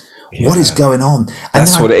night. Yeah. What is going on? And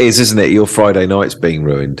that's what it is, isn't it? Your Friday night's being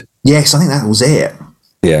ruined. Yes, I think that was it.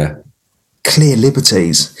 Yeah. Clear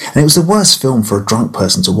liberties. And it was the worst film for a drunk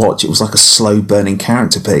person to watch. It was like a slow burning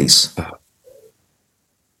character piece.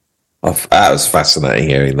 That was fascinating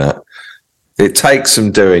hearing that. It takes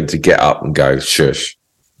some doing to get up and go, shush.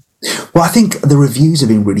 Well, I think the reviews have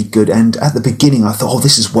been really good, and at the beginning I thought, oh,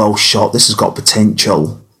 this is well shot, this has got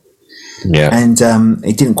potential. Yeah. And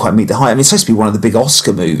it didn't quite meet the hype. I mean, it's supposed to be one of the big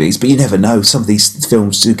Oscar movies, but you never know. Some of these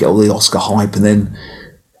films do get all the Oscar hype, and then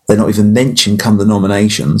they're not even mentioned come the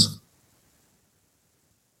nominations.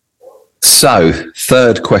 So,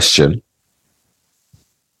 third question.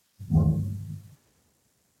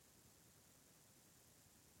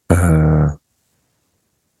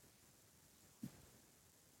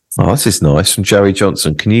 Oh, this is nice from Joey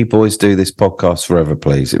Johnson. Can you boys do this podcast forever,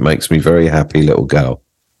 please? It makes me very happy, little girl.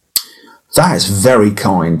 That is very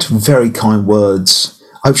kind words.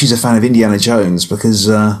 I hope she's a fan of Indiana Jones because...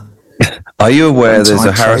 Are you aware there's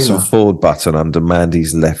a Harrison Ford button under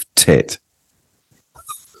Mandy's left tit?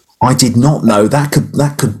 I did not know. That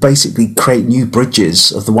could basically create new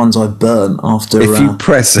bridges of the ones I burnt after... If you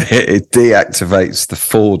press it, it deactivates the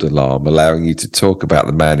Ford alarm, allowing you to talk about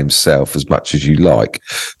the man himself as much as you like.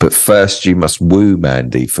 But first, you must woo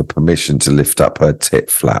Mandy for permission to lift up her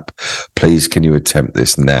tit flap. Please, can you attempt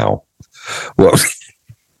this now? Well...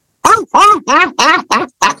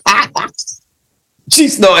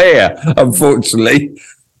 She's not here, unfortunately.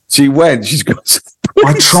 She went. She's got...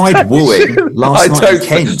 I tried wooing last night in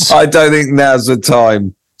Kent. I don't think now's the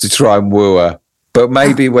time to try and woo her. But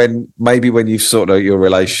maybe when you've sorted out your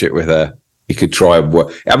relationship with her, you could try and woo.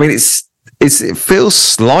 I mean, it feels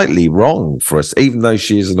slightly wrong for us, even though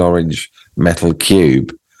she is an orange metal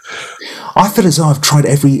cube. I feel as though I've tried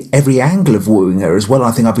every angle of wooing her as well.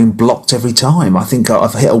 I think I've been blocked every time. I think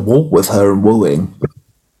I've hit a wall with her and wooing.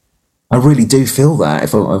 I really do feel that. I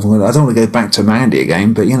don't want to go back to Mandy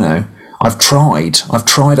again, but, I've tried.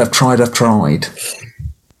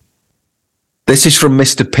 This is from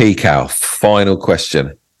Mr. Peacow. Final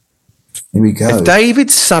question. Here we go. If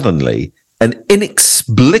David suddenly and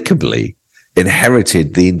inexplicably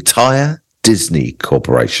inherited the entire Disney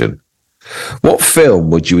Corporation, what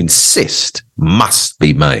film would you insist must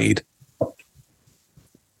be made?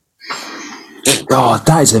 God,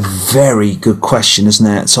 that is a very good question, isn't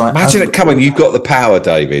it? So imagine it coming. You've got the power,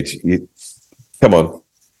 David. Come on.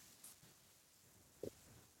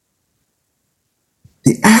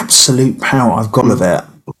 The absolute power I've got of it.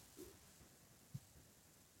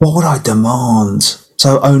 What would I demand?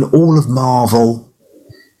 So own all of Marvel,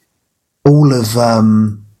 all of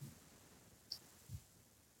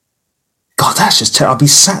God, that's just terrible. I'd be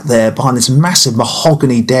sat there behind this massive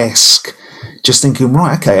mahogany desk, just thinking,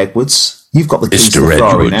 right, okay, Edwards, you've got the keys to the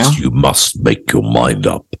Ferrari now. You must make your mind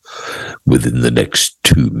up within the next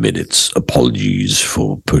 2 minutes. Apologies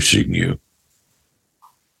for pushing you.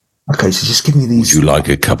 Okay, so just give me these. Would you like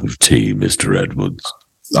a cup of tea, Mr. Edwards?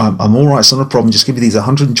 I'm all right, it's not a problem. Just give me these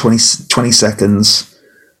 120 seconds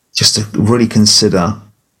just to really consider.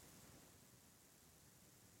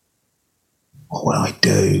 What would I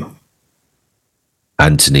do?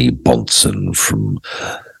 Anthony Bonson from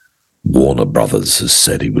Warner Brothers has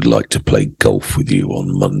said he would like to play golf with you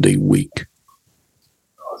on Monday week.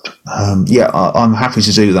 Yeah, I'm happy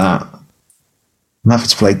to do that. I'm happy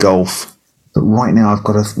to play golf. But right now I've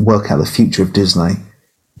got to work out the future of Disney.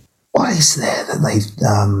 What is there that they've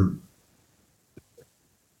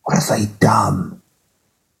what have they done?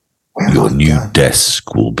 Your new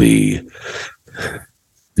desk will be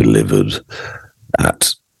delivered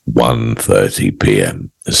at 1:30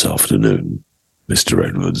 p.m. this afternoon, Mr.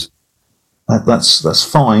 Edwards. That's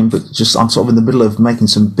fine, but just I'm sort of in the middle of making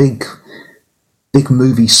some big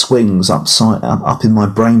movie swings up in my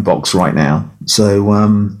brain box right now. So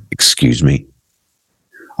excuse me.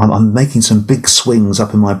 I'm making some big swings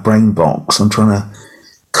up in my brain box. I'm trying to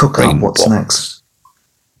cook up what's next.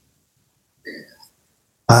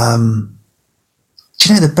 Do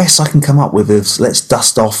you know the best I can come up with is let's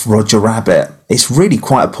dust off Roger Rabbit. It's really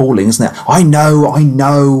quite appalling, isn't it? I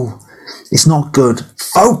know. It's not good.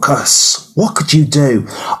 Focus. What could you do?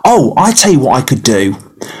 Oh, I tell you what I could do.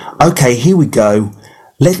 Okay, here we go.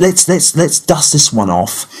 Let's dust this one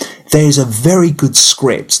off. There's a very good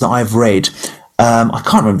script that I've read. I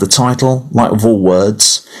can't remember the title, like of all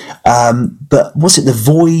words. But was it The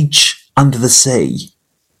Voyage Under the Sea?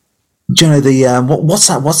 Do you know the what's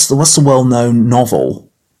that? What's the well-known novel?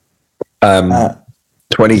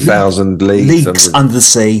 20,000 Leagues Under the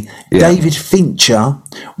Sea. Yeah. David Fincher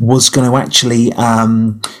was going to actually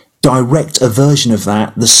direct a version of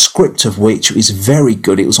that, the script of which is very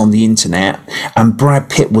good. It was on the internet, and Brad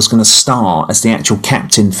Pitt was going to star as the actual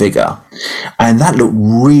captain figure, and that looked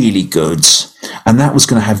really good. And that was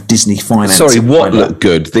going to have Disney finance. Sorry, what looked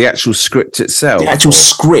good? The actual script itself? The actual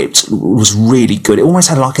script was really good. It almost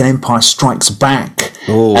had like an Empire Strikes Back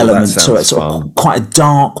element to it. Sort of quite a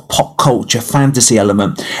dark pop culture fantasy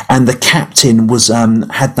element. And the captain was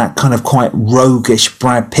had that kind of quite roguish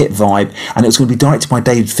Brad Pitt vibe. And it was going to be directed by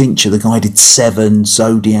David Fincher, the guy who did Seven,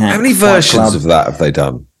 Zodiac. How many versions of that have they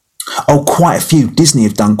done? Oh, quite a few. Disney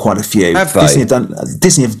have done quite a few. Have they? Disney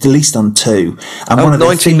have at least done two. And one of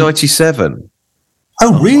 1997.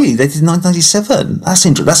 Oh, really? They did 1997. That's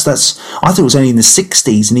interesting. That's. I thought it was only in the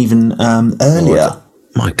 60s and even earlier.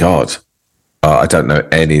 My God, I don't know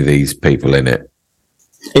any of these people in it.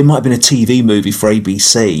 It might have been a TV movie for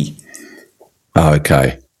ABC. Oh,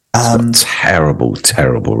 okay. Terrible,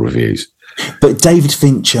 terrible reviews. But David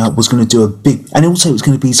Fincher was going to do a big, and also it was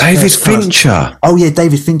going to be David Fincher. Oh yeah,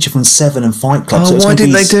 David Fincher from Seven and Fight Club. Oh, so why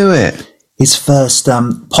didn't they do it? His first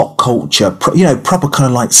pop culture, proper kind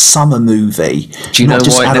of like summer movie. Do you know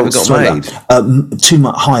why it never got made? Too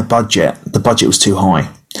much high budget. The budget was too high.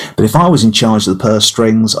 But if I was in charge of the purse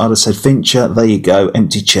strings, I'd have said, Fincher, there you go,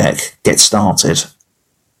 empty check, get started.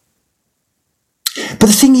 But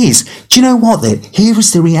the thing is, do you know what then? Here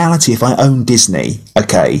is the reality if I own Disney,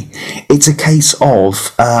 okay? It's a case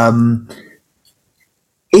of,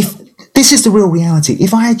 if this is the real reality,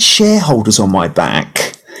 if I had shareholders on my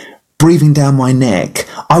back, breathing down my neck,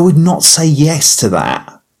 I would not say yes to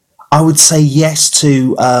that. I would say yes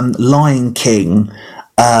to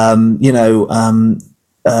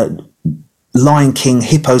Lion King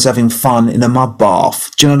hippos having fun in a mud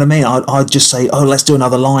bath. Do you know what I mean? I'd just say, oh, let's do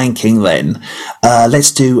another Lion King then.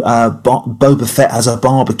 Let's do Boba Fett has a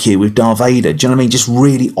barbecue with Darth Vader. Do you know what I mean? Just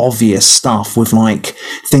really obvious stuff with like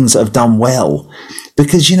things that have done well.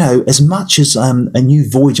 Because, you know, as much as a new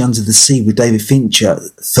Voyage Under the Sea with David Fincher,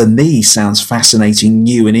 for me, sounds fascinating,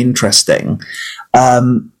 new and interesting,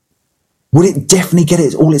 would it definitely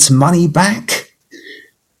get all its money back?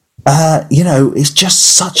 You know, it's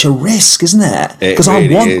just such a risk, isn't it? Because I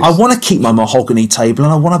want to keep my mahogany table,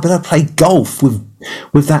 and I want to be able to play golf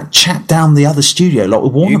with that chap down the other studio, like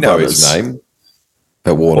with Warner Brothers. You know his name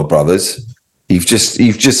at Warner Brothers. You've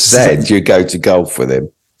just said you go to golf with him,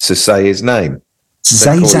 so say his name.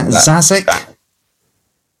 Zazik?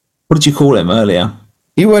 What did you call him earlier?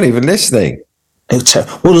 You weren't even listening.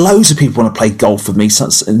 Well, loads of people want to play golf with me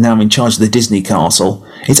since now I'm in charge of the Disney castle.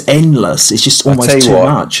 It's endless. It's just almost too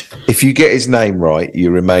much. If you get his name right,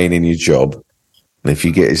 you remain in your job. And if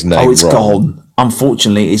you get his name wrong... it's gone.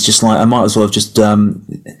 Unfortunately, it's just like, I might as well have just...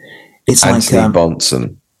 it's Anthony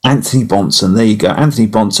Bonson. Anthony Bonson, there you go. Anthony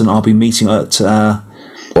Bonson, I'll be meeting at...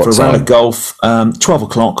 for a round of golf, 12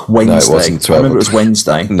 o'clock, Wednesday. No, it wasn't 12. I remember it was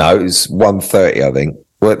Wednesday. No, it was 1:30, I think.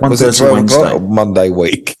 Was it 12 o'clock or Monday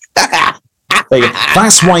week?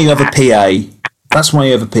 That's why you have a PA. That's why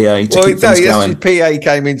you have a PA to keep things going. PA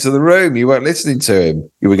came into the room. You weren't listening to him.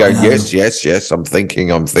 You were going, yes, I'm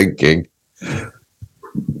thinking.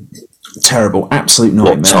 Terrible, absolute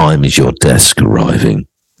nightmare. What time is your desk arriving?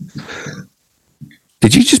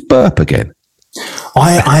 Did you just burp again?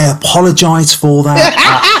 I apologise for that.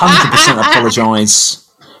 I 100% apologise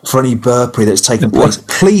for any burpery that's taken place.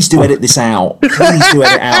 Please do edit this out. Please do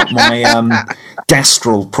edit out my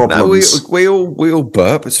gastral problems. No, we all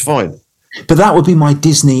burp. It's fine. But that would be my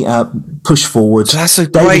Disney push forward. So that's a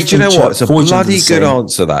great. Do you know what? It's a bloody good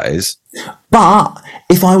answer. That is. But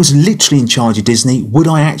if I was literally in charge of Disney, would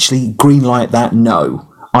I actually greenlight that? No.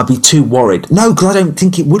 I'd be too worried. No, because I don't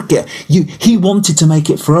think it would get... He wanted to make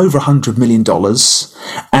it for over $100 million,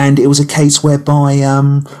 and it was a case whereby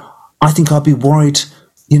I think I'd be worried,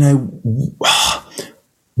 you know,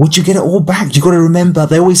 would you get it all back? You've got to remember,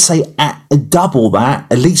 they always say at double that,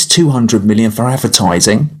 at least $200 million for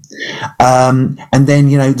advertising. And then,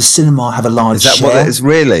 you know, the cinema have a large share. Is that what it is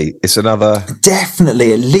really? It's another...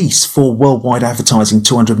 Definitely, at least for worldwide advertising,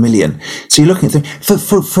 200 million. So you're looking at...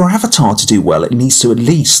 For Avatar to do well, it needs to at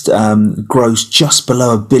least gross just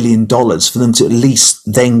below $1 billion for them to at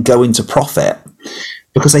least then go into profit.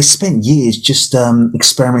 Because they spent years just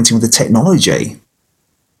experimenting with the technology.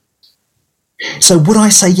 So would I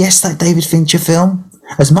say yes, that David Fincher film?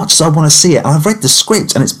 As much as I want to see it, I've read the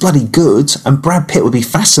script and it's bloody good, and Brad Pitt would be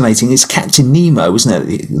fascinating. It's Captain Nemo,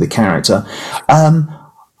 isn't it, the character?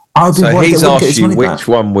 I'd be worried he's asked you which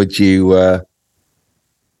one would you...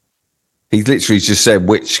 he's literally just said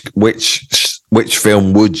which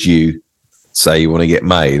film would you say you want to get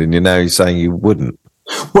made, and you're saying you wouldn't.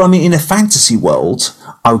 Well, I mean, in a fantasy world,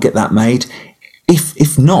 I would get that made.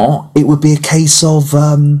 If not, it would be a case of...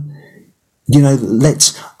 you know,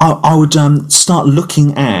 I would start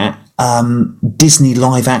looking at Disney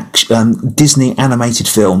live action, Disney animated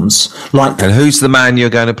films. And who's the man you're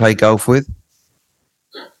going to play golf with?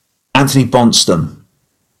 Anthony Bonson.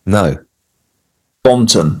 No.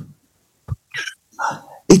 Bonton.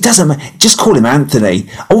 It doesn't matter. Just call him Anthony.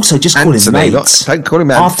 Also, just call him Mate. Don't call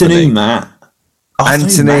him Anthony. Afternoon, Matt.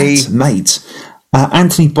 Mate.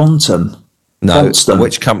 Anthony Bonton. No, Bonston.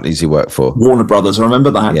 Which companies he work for? Warner Brothers, I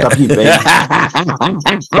remember that. Yeah.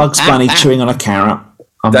 WB. Bugs Bunny chewing on a carrot.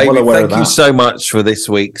 I'm David, well aware thank of that. you so much for this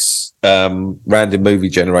week's random movie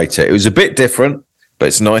generator. It was a bit different, but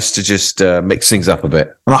it's nice to just mix things up a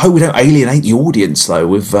bit. And I hope we don't alienate the audience, though,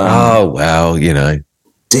 with... oh, well, you know.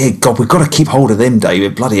 Dear God, we've got to keep hold of them,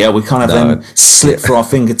 David. Bloody hell, we can't have them slip through our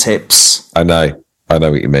fingertips. I know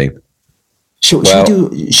what you mean. Should I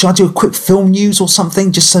do a quick film news or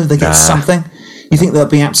something, just so they get something? You think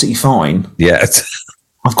that'd be absolutely fine? Yeah.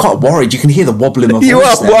 I'm quite worried. You can hear the wobbling of you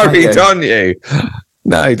are worried, aren't you?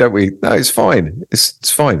 No, don't we? No, it's fine.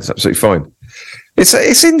 It's fine. It's absolutely fine.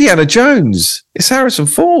 It's Indiana Jones. It's Harrison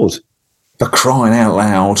Ford. For crying out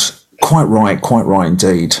loud. Quite right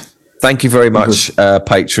indeed. Thank you very much,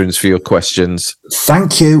 patrons, for your questions.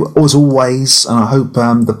 Thank you, as always. And I hope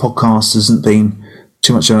the podcast hasn't been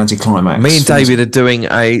too much of an anticlimax. Me and David are doing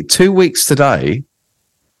 2 weeks today.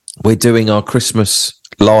 We're doing our Christmas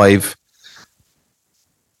live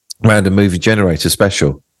random movie generator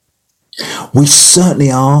special. We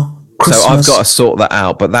certainly are. Christmas. So I've got to sort that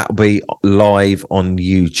out, but that'll be live on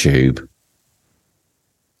YouTube,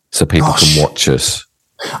 so people can watch us.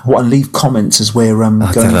 What, and leave comments as we're I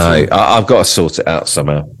going don't know. through. I've got to sort it out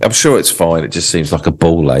somehow. I'm sure it's fine. It just seems like a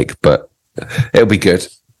ball ache, but it'll be good.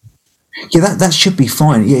 Yeah, that should be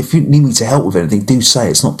fine. Yeah, if you need me to help with anything, do say.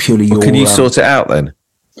 It's not purely your... Can you sort it out then?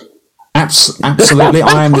 Absolutely.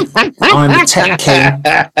 I'm the tech king.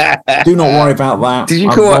 Do not worry about that. Did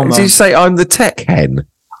you say I'm the tech hen?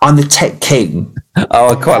 I'm the tech king. Oh,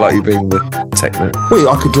 I quite like you being the tech. Well,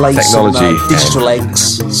 I could lay technology some digital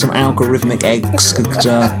eggs, some algorithmic eggs could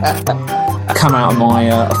come out of my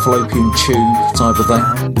fallopian tube type of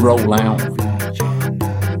thing, roll out.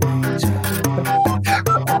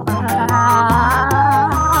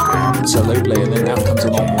 Absolutely, and then out comes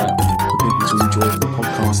an omelette for people to enjoy from the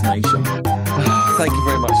podcast nation. Thank you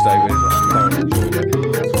very much, David.